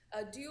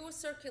 Dual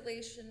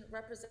circulation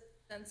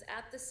represents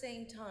at the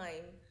same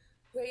time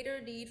greater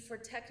need for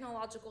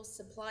technological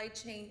supply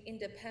chain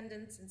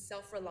independence and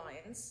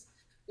self-reliance,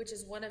 which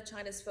is one of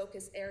China's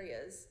focus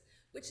areas,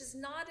 which is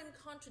not in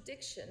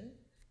contradiction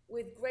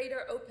with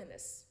greater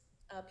openness.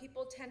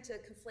 People tend to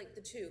conflate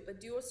the two,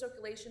 but dual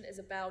circulation is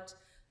about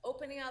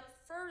opening up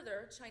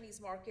further Chinese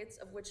markets,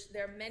 of which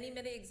there are many,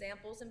 many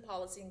examples in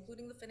policy,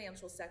 including the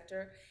financial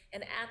sector,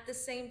 and at the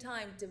same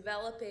time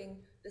developing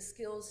the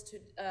skills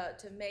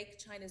to make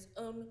China's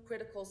own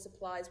critical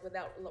supplies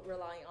without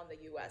relying on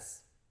the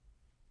US.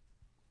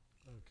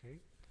 Okay.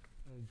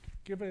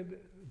 Given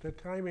the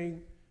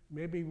timing,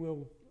 maybe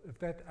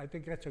I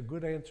think that's a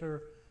good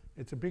answer.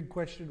 It's a big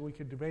question, we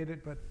could debate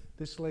it, but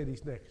this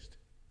lady's next.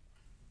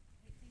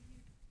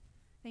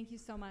 Thank you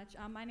so much.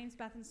 My name's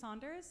Bethan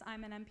Saunders.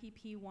 I'm an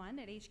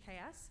MPP1 at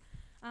HKS.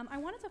 I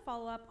wanted to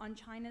follow up on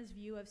China's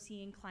view of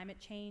seeing climate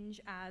change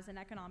as an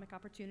economic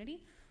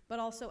opportunity, but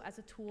also as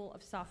a tool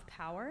of soft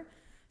power.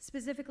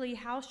 Specifically,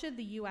 how should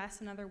the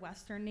US and other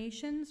Western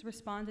nations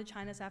respond to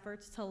China's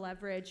efforts to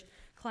leverage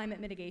climate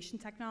mitigation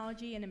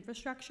technology and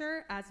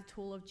infrastructure as a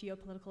tool of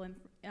geopolitical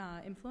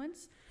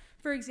influence?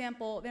 For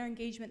example, their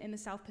engagement in the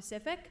South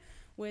Pacific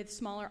with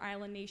smaller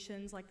island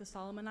nations like the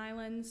Solomon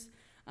Islands,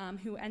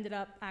 who ended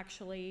up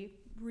actually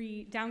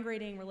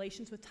downgrading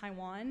relations with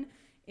Taiwan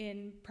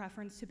in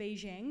preference to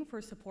Beijing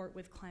for support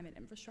with climate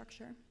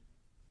infrastructure.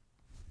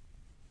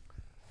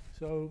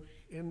 So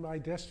in my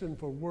Destined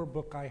for War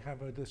book, I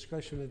have a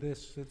discussion of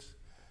this. It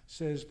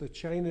says the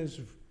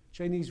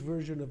Chinese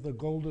version of the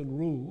golden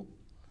rule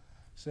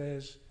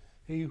says,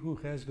 he who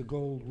has the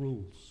gold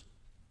rules.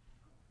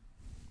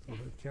 So,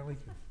 Kelly?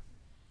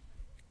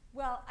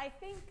 Well, I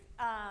think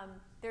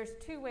there's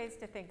two ways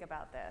to think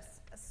about this.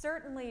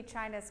 Certainly,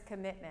 China's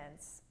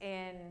commitments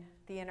in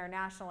the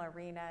international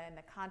arena in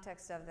the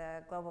context of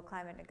the global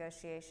climate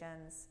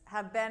negotiations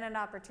have been an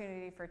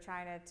opportunity for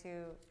China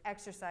to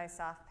exercise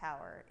soft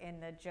power in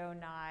the Zhou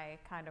Nai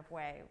kind of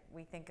way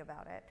we think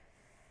about it.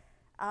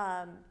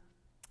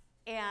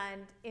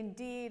 And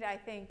indeed, I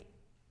think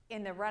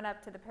in the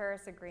run-up to the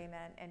Paris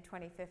Agreement in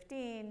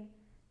 2015,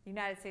 the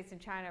United States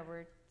and China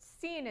were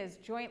seen as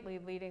jointly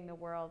leading the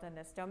world in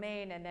this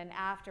domain. And then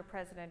after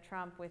President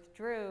Trump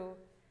withdrew,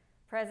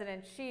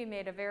 President Xi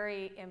made a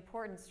very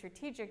important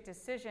strategic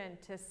decision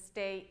to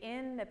stay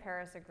in the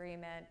Paris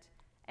Agreement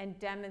and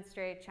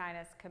demonstrate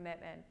China's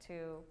commitment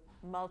to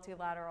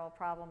multilateral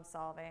problem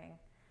solving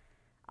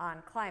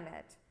on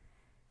climate.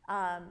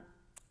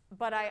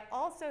 But I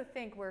also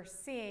think we're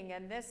seeing,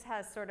 and this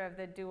has sort of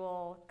the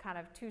dual kind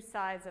of two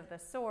sides of the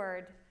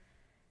sword,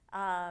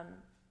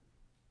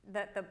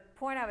 that the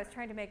point I was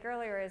trying to make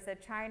earlier is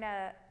that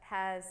China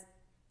has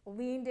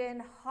leaned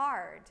in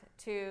hard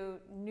to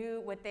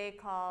what they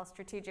call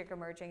strategic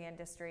emerging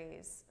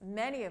industries,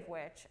 many of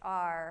which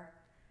are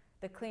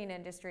the clean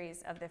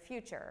industries of the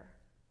future.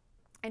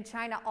 And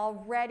China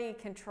already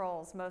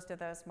controls most of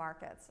those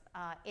markets.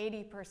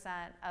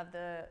 80% of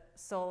the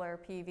solar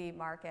PV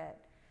market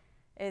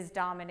is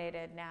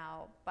dominated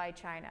now by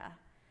China.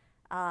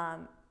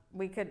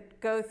 We could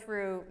go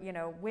through,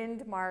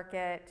 wind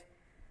market,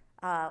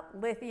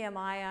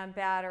 lithium-ion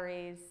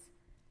batteries.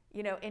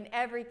 In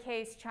every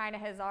case, China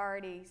has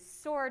already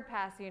soared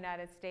past the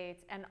United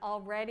States and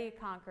already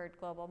conquered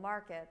global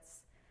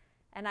markets.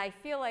 And I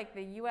feel like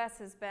the US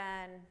has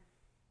been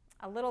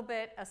a little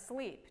bit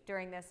asleep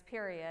during this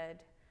period,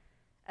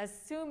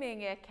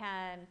 assuming it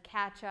can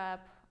catch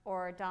up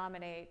or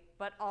dominate,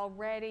 but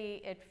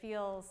already it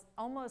feels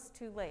almost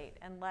too late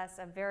unless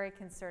a very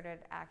concerted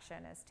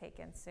action is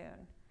taken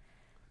soon.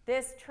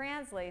 This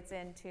translates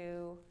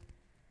into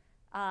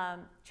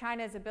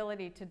China's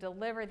ability to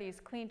deliver these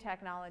clean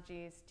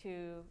technologies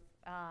to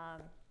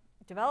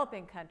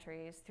developing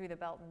countries through the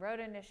Belt and Road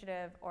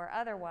Initiative or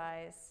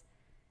otherwise,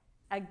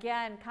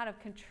 again, kind of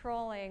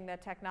controlling the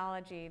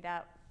technology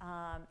that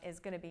is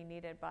going to be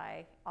needed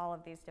by all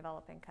of these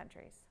developing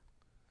countries.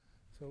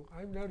 So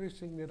I'm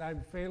noticing that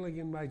I'm failing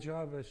in my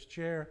job as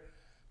chair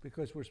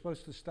because we're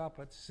supposed to stop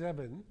at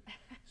 7.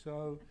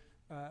 So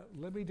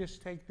let me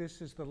just take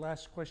this as the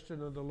last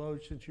question on the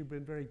load since you've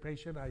been very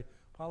patient. I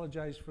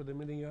apologize for the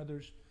many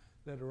others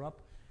that are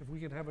up. If we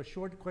can have a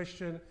short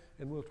question,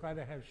 and we'll try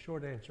to have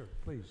short answer,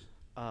 please.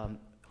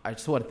 I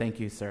just want to thank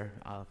you, sir,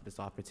 for this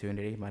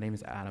opportunity. My name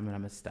is Adam, and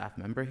I'm a staff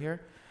member here.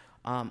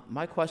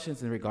 My question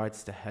is in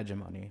regards to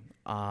hegemony.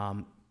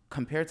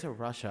 Compared to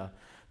Russia,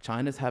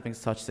 China's having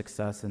such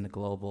success in the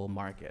global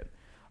market.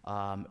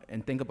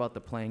 And think about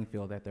the playing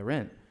field that they're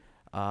in.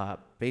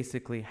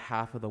 Basically,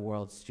 half of the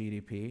world's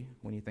GDP,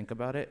 when you think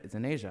about it, is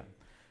in Asia.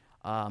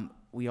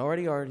 We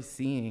already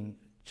seeing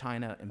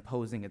China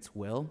imposing its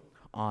will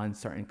on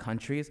certain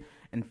countries,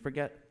 and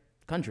forget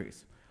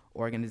countries,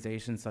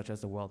 organizations such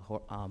as the World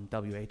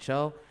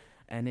WHO,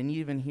 and then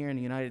even here in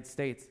the United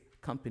States,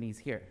 companies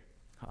here.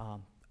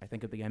 I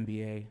think of the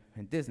NBA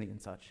and Disney and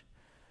such.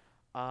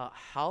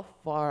 How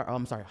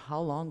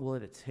long will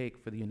it take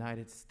for the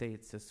United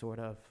States to sort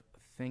of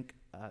think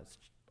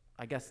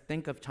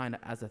of China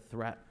as a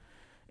threat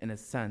in a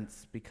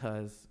sense,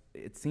 because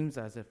it seems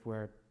as if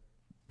we're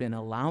been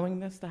allowing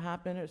this to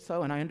happen or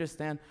so, and I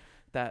understand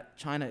that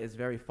China is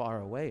very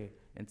far away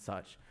and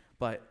such,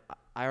 but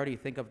I already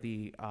think of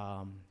the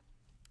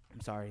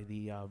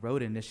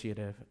road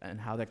initiative and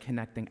how they're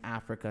connecting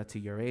Africa to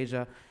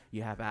Eurasia.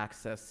 You have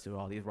access to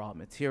all these raw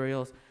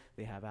materials,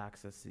 they have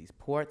access to these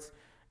ports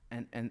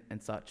and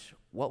such.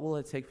 What will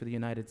it take for the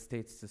United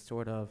States to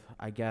sort of,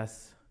 I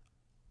guess,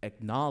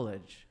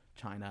 acknowledge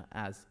China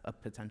as a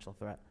potential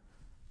threat?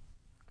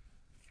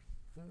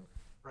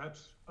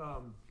 Perhaps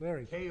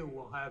Larry. Keyu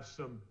will have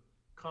some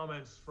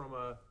comments from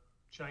a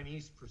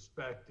Chinese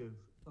perspective,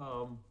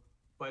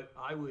 but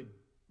I would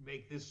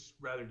make this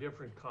rather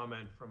different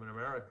comment from an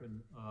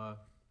American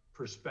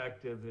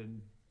perspective,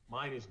 and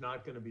mine is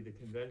not going to be the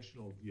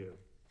conventional view.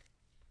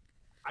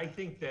 I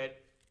think that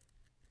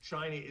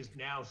China is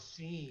now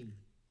seen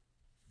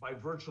by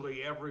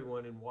virtually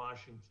everyone in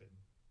Washington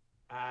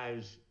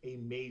as a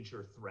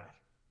major threat.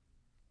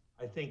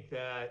 I think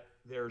that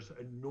there's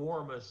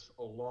enormous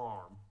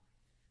alarm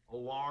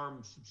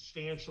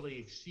substantially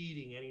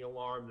exceeding any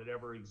alarm that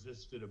ever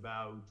existed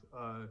about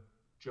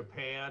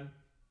Japan,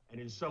 and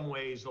in some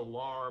ways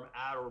alarm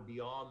at or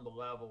beyond the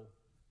level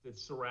that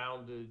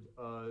surrounded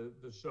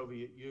the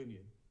Soviet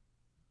Union.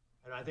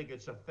 And I think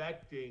it's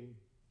affecting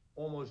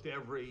almost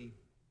every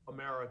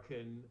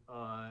American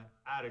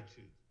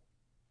attitude.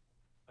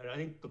 And I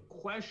think the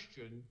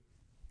question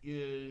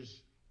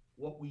is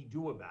what we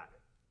do about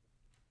it.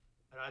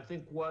 And I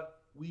think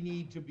what we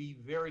need to be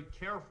very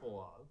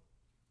careful of,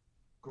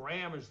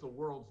 Graham is the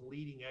world's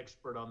leading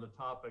expert on the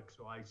topic,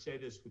 so I say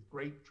this with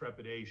great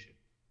trepidation,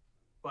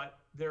 but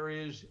there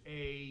is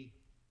a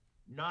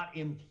not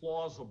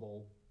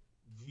implausible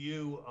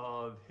view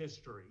of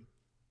history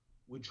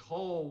which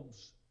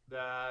holds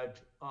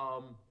that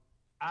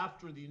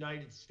after the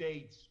United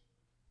States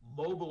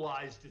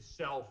mobilized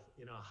itself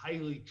in a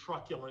highly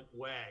truculent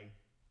way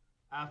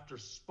after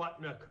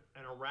Sputnik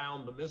and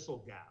around the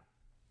missile gap,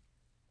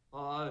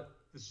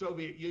 the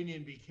Soviet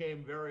Union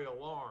became very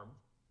alarmed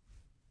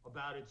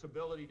about its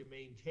ability to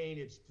maintain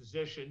its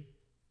position,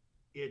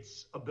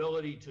 its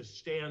ability to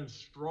stand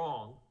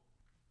strong,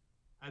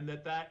 and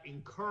that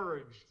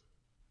encouraged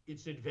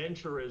its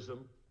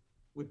adventurism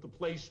with the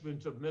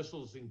placement of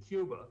missiles in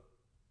Cuba,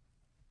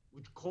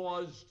 which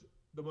caused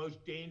the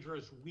most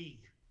dangerous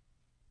week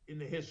in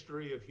the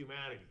history of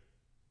humanity.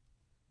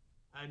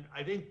 And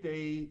I think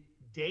the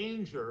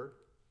danger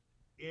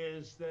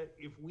is that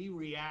if we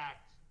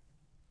react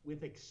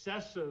with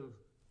excessive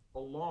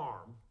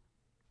alarm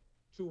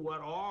to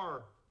what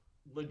are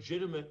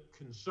legitimate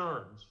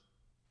concerns,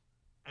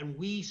 and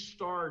we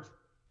start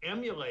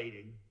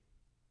emulating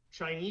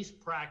Chinese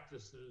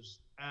practices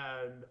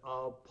and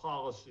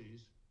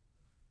policies,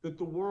 that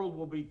the world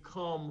will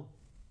become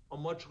a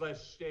much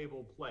less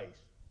stable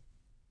place.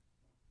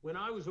 When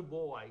I was a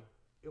boy,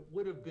 it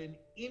would have been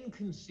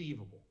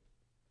inconceivable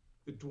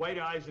that Dwight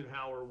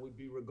Eisenhower would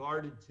be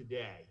regarded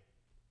today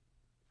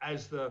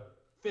as the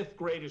 5th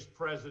greatest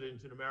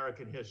president in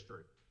American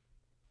history,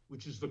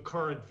 which is the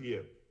current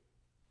view.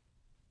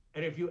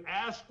 And if you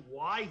ask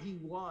why he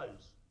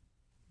was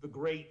the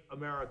great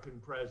American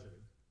president,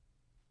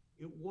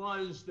 it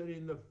was that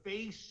in the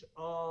face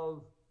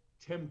of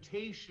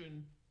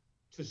temptation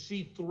to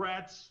see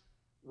threats,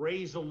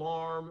 raise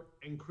alarm,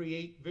 and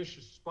create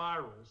vicious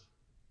spirals,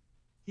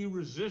 he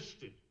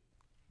resisted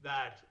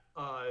that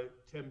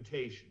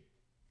temptation.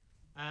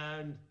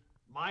 And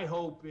my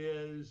hope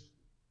is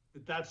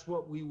that that's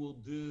what we will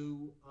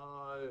do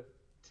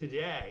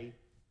today.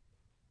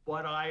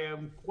 But I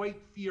am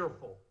quite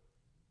fearful,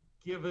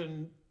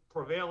 given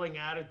prevailing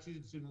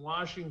attitudes in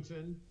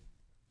Washington,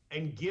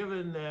 and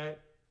given that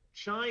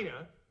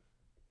China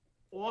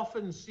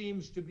often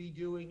seems to be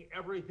doing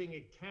everything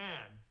it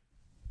can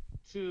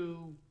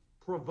to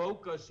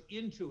provoke us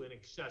into an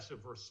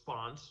excessive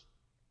response,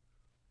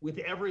 with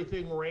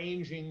everything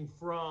ranging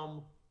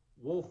from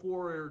wolf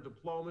warrior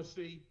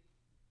diplomacy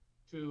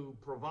to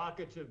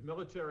provocative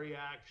military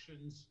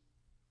actions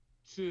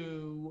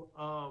to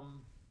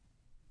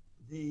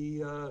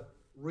the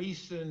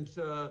recent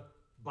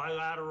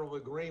bilateral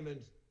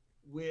agreement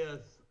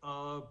with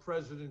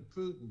President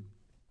Putin.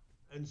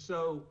 And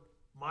so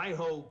my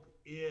hope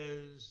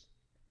is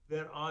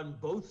that on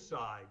both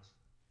sides,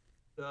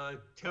 the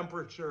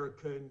temperature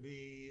can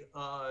be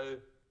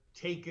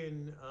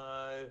taken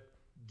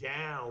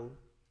down,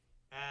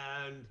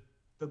 and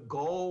the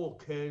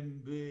goal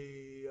can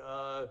be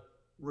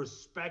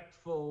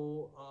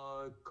respectful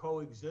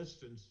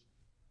coexistence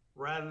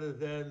rather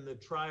than the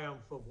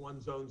triumph of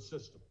one's own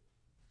system.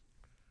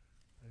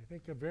 I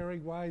think a very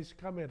wise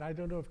comment. I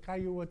don't know if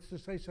Keyu wants to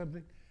say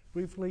something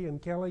briefly,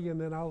 and Kelly,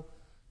 and then I'll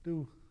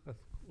do a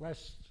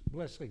last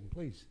blessing,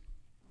 please.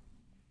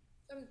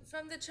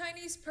 From the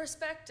Chinese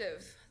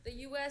perspective, the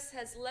US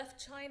has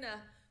left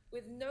China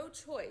with no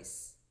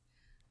choice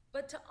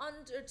but to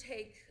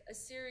undertake a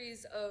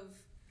series of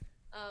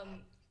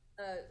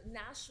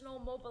national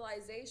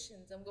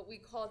mobilizations and what we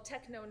call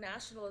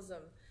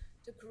techno-nationalism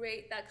to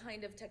create that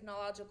kind of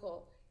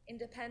technological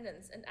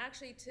independence, and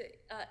actually to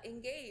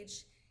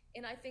engage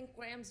in, I think,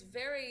 Graham's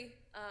very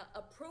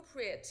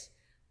appropriate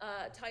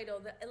title,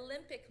 the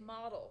Olympic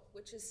model,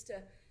 which is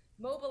to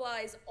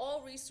mobilize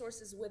all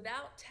resources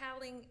without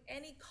tallying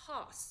any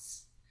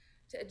costs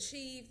to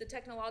achieve the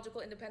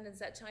technological independence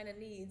that China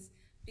needs,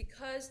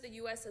 because the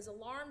US has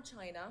alarmed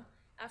China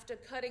after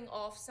cutting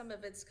off some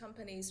of its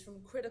companies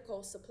from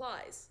critical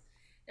supplies.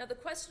 Now, the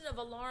question of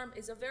alarm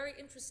is a very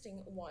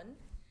interesting one,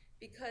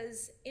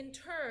 because in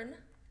turn,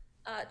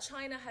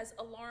 China has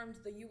alarmed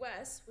the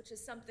US, which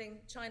is something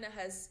China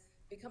has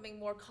becoming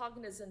more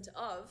cognizant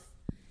of,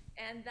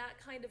 and that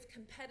kind of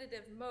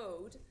competitive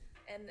mode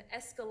and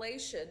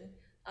escalation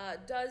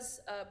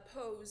does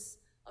pose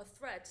a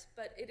threat,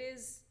 but it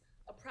is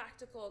a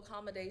practical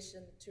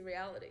accommodation to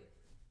reality.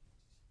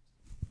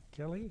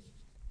 Kelly,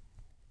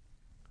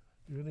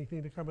 do you have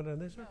anything to comment on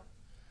this? No.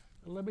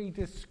 Let me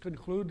just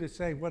conclude to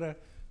say what a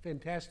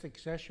fantastic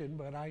session,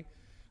 but I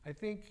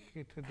think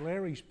to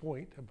Larry's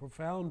point, a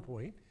profound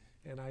point,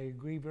 and I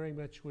agree very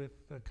much with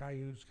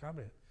Keyu's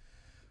comment.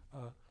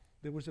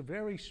 There was a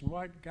very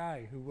smart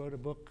guy who wrote a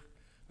book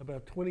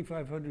about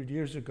 2,500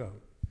 years ago.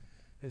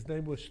 His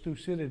name was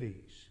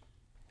Thucydides.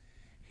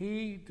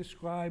 He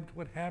described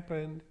what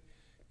happened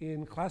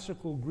in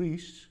classical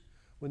Greece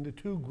when the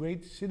two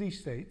great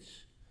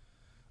city-states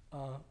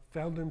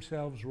found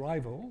themselves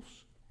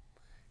rivals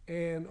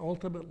and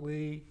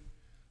ultimately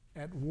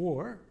at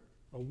war,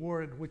 a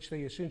war in which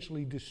they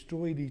essentially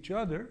destroyed each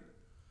other,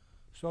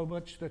 so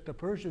much that the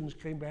Persians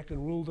came back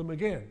and ruled them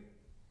again.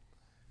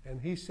 And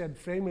he said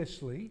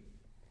famously,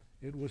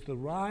 it was the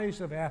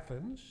rise of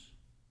Athens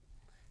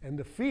and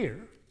the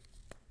fear,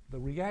 the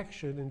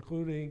reaction,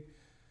 including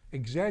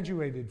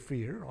exaggerated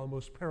fear,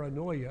 almost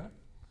paranoia,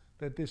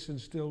 that this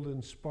instilled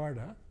in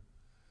Sparta,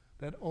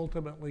 that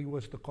ultimately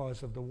was the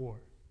cause of the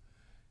war.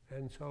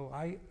 And so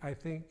I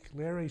think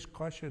Larry's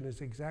caution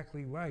is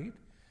exactly right,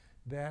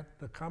 that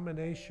the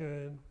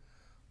combination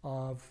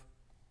of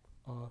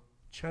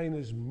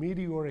China's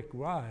meteoric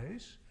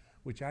rise,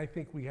 which I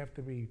think we have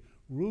to be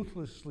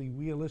ruthlessly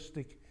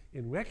realistic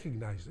in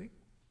recognizing,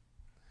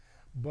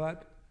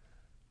 but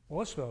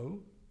also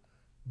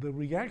the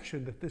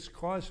reaction that this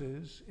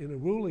causes in a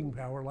ruling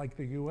power like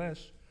the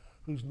US,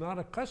 who's not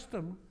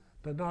accustomed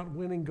to not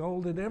winning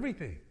gold in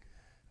everything.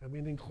 I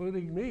mean,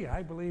 including me.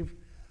 I believe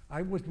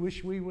I would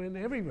wish we win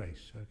every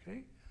race,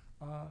 okay?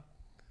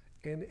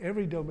 In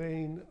every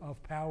domain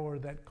of power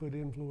that could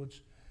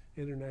influence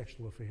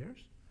international affairs.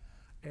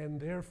 And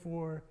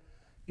therefore,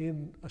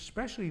 in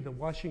especially the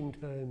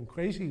Washington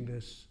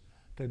craziness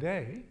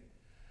today,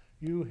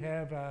 you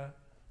have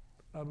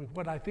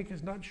what I think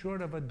is not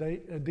short of a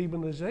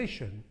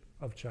demonization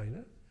of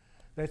China.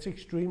 That's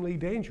extremely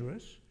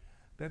dangerous,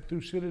 that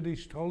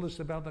Thucydides told us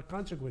about the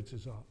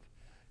consequences of.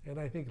 And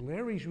I think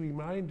Larry's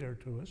reminder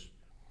to us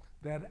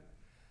that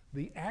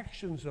the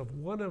actions of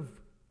one of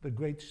the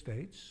great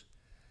states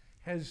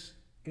has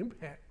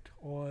impact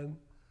on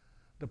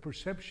the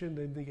perception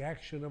and the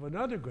action of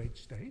another great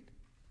state.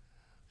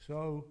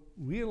 So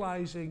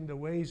realizing the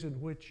ways in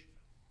which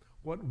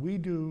what we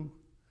do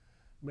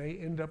may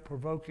end up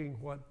provoking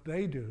what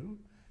they do,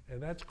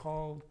 and that's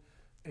called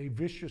a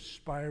vicious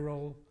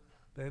spiral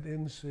that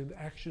ends in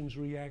actions,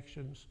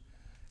 reactions,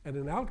 and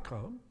an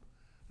outcome,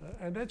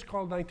 and that's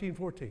called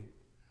 1914.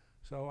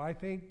 So I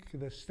think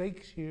the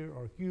stakes here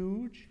are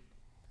huge.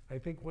 I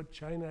think what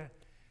China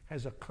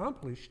has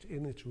accomplished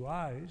in its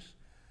rise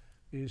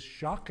is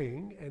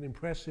shocking and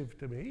impressive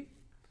to me,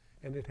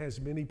 and it has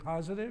many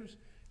positives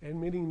and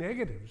many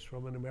negatives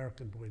from an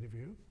American point of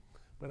view.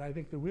 But I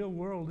think the real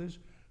world is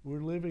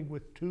we're living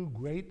with two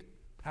great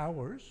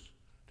powers,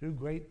 two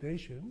great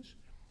nations,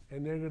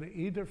 and they're going to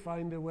either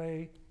find a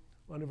way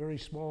on a very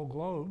small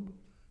globe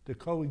to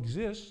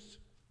coexist,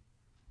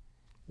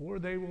 or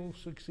they will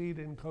succeed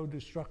in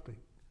co-destructing.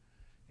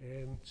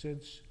 And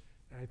since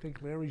I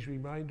think Larry's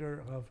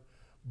reminder of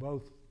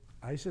both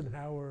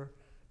Eisenhower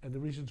and the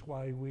reasons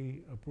why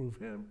we approve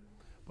him,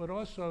 but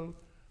also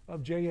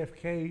of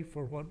JFK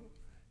for what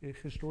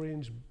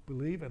historians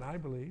believe, and I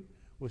believe,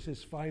 was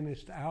his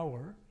finest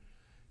hour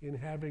in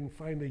having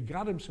finally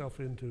got himself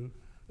into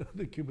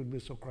the Cuban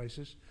Missile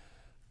Crisis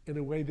in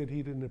a way that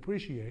he didn't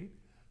appreciate,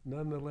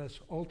 nonetheless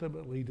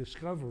ultimately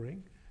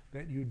discovering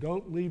that you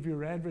don't leave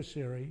your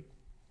adversary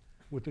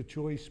with a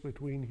choice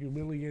between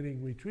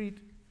humiliating retreat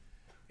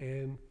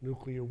and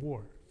nuclear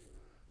war.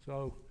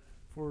 So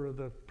for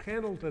the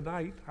panel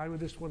tonight, I would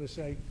just want to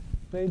say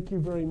thank you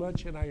very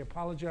much, and I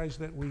apologize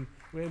that we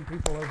ran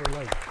people over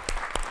late.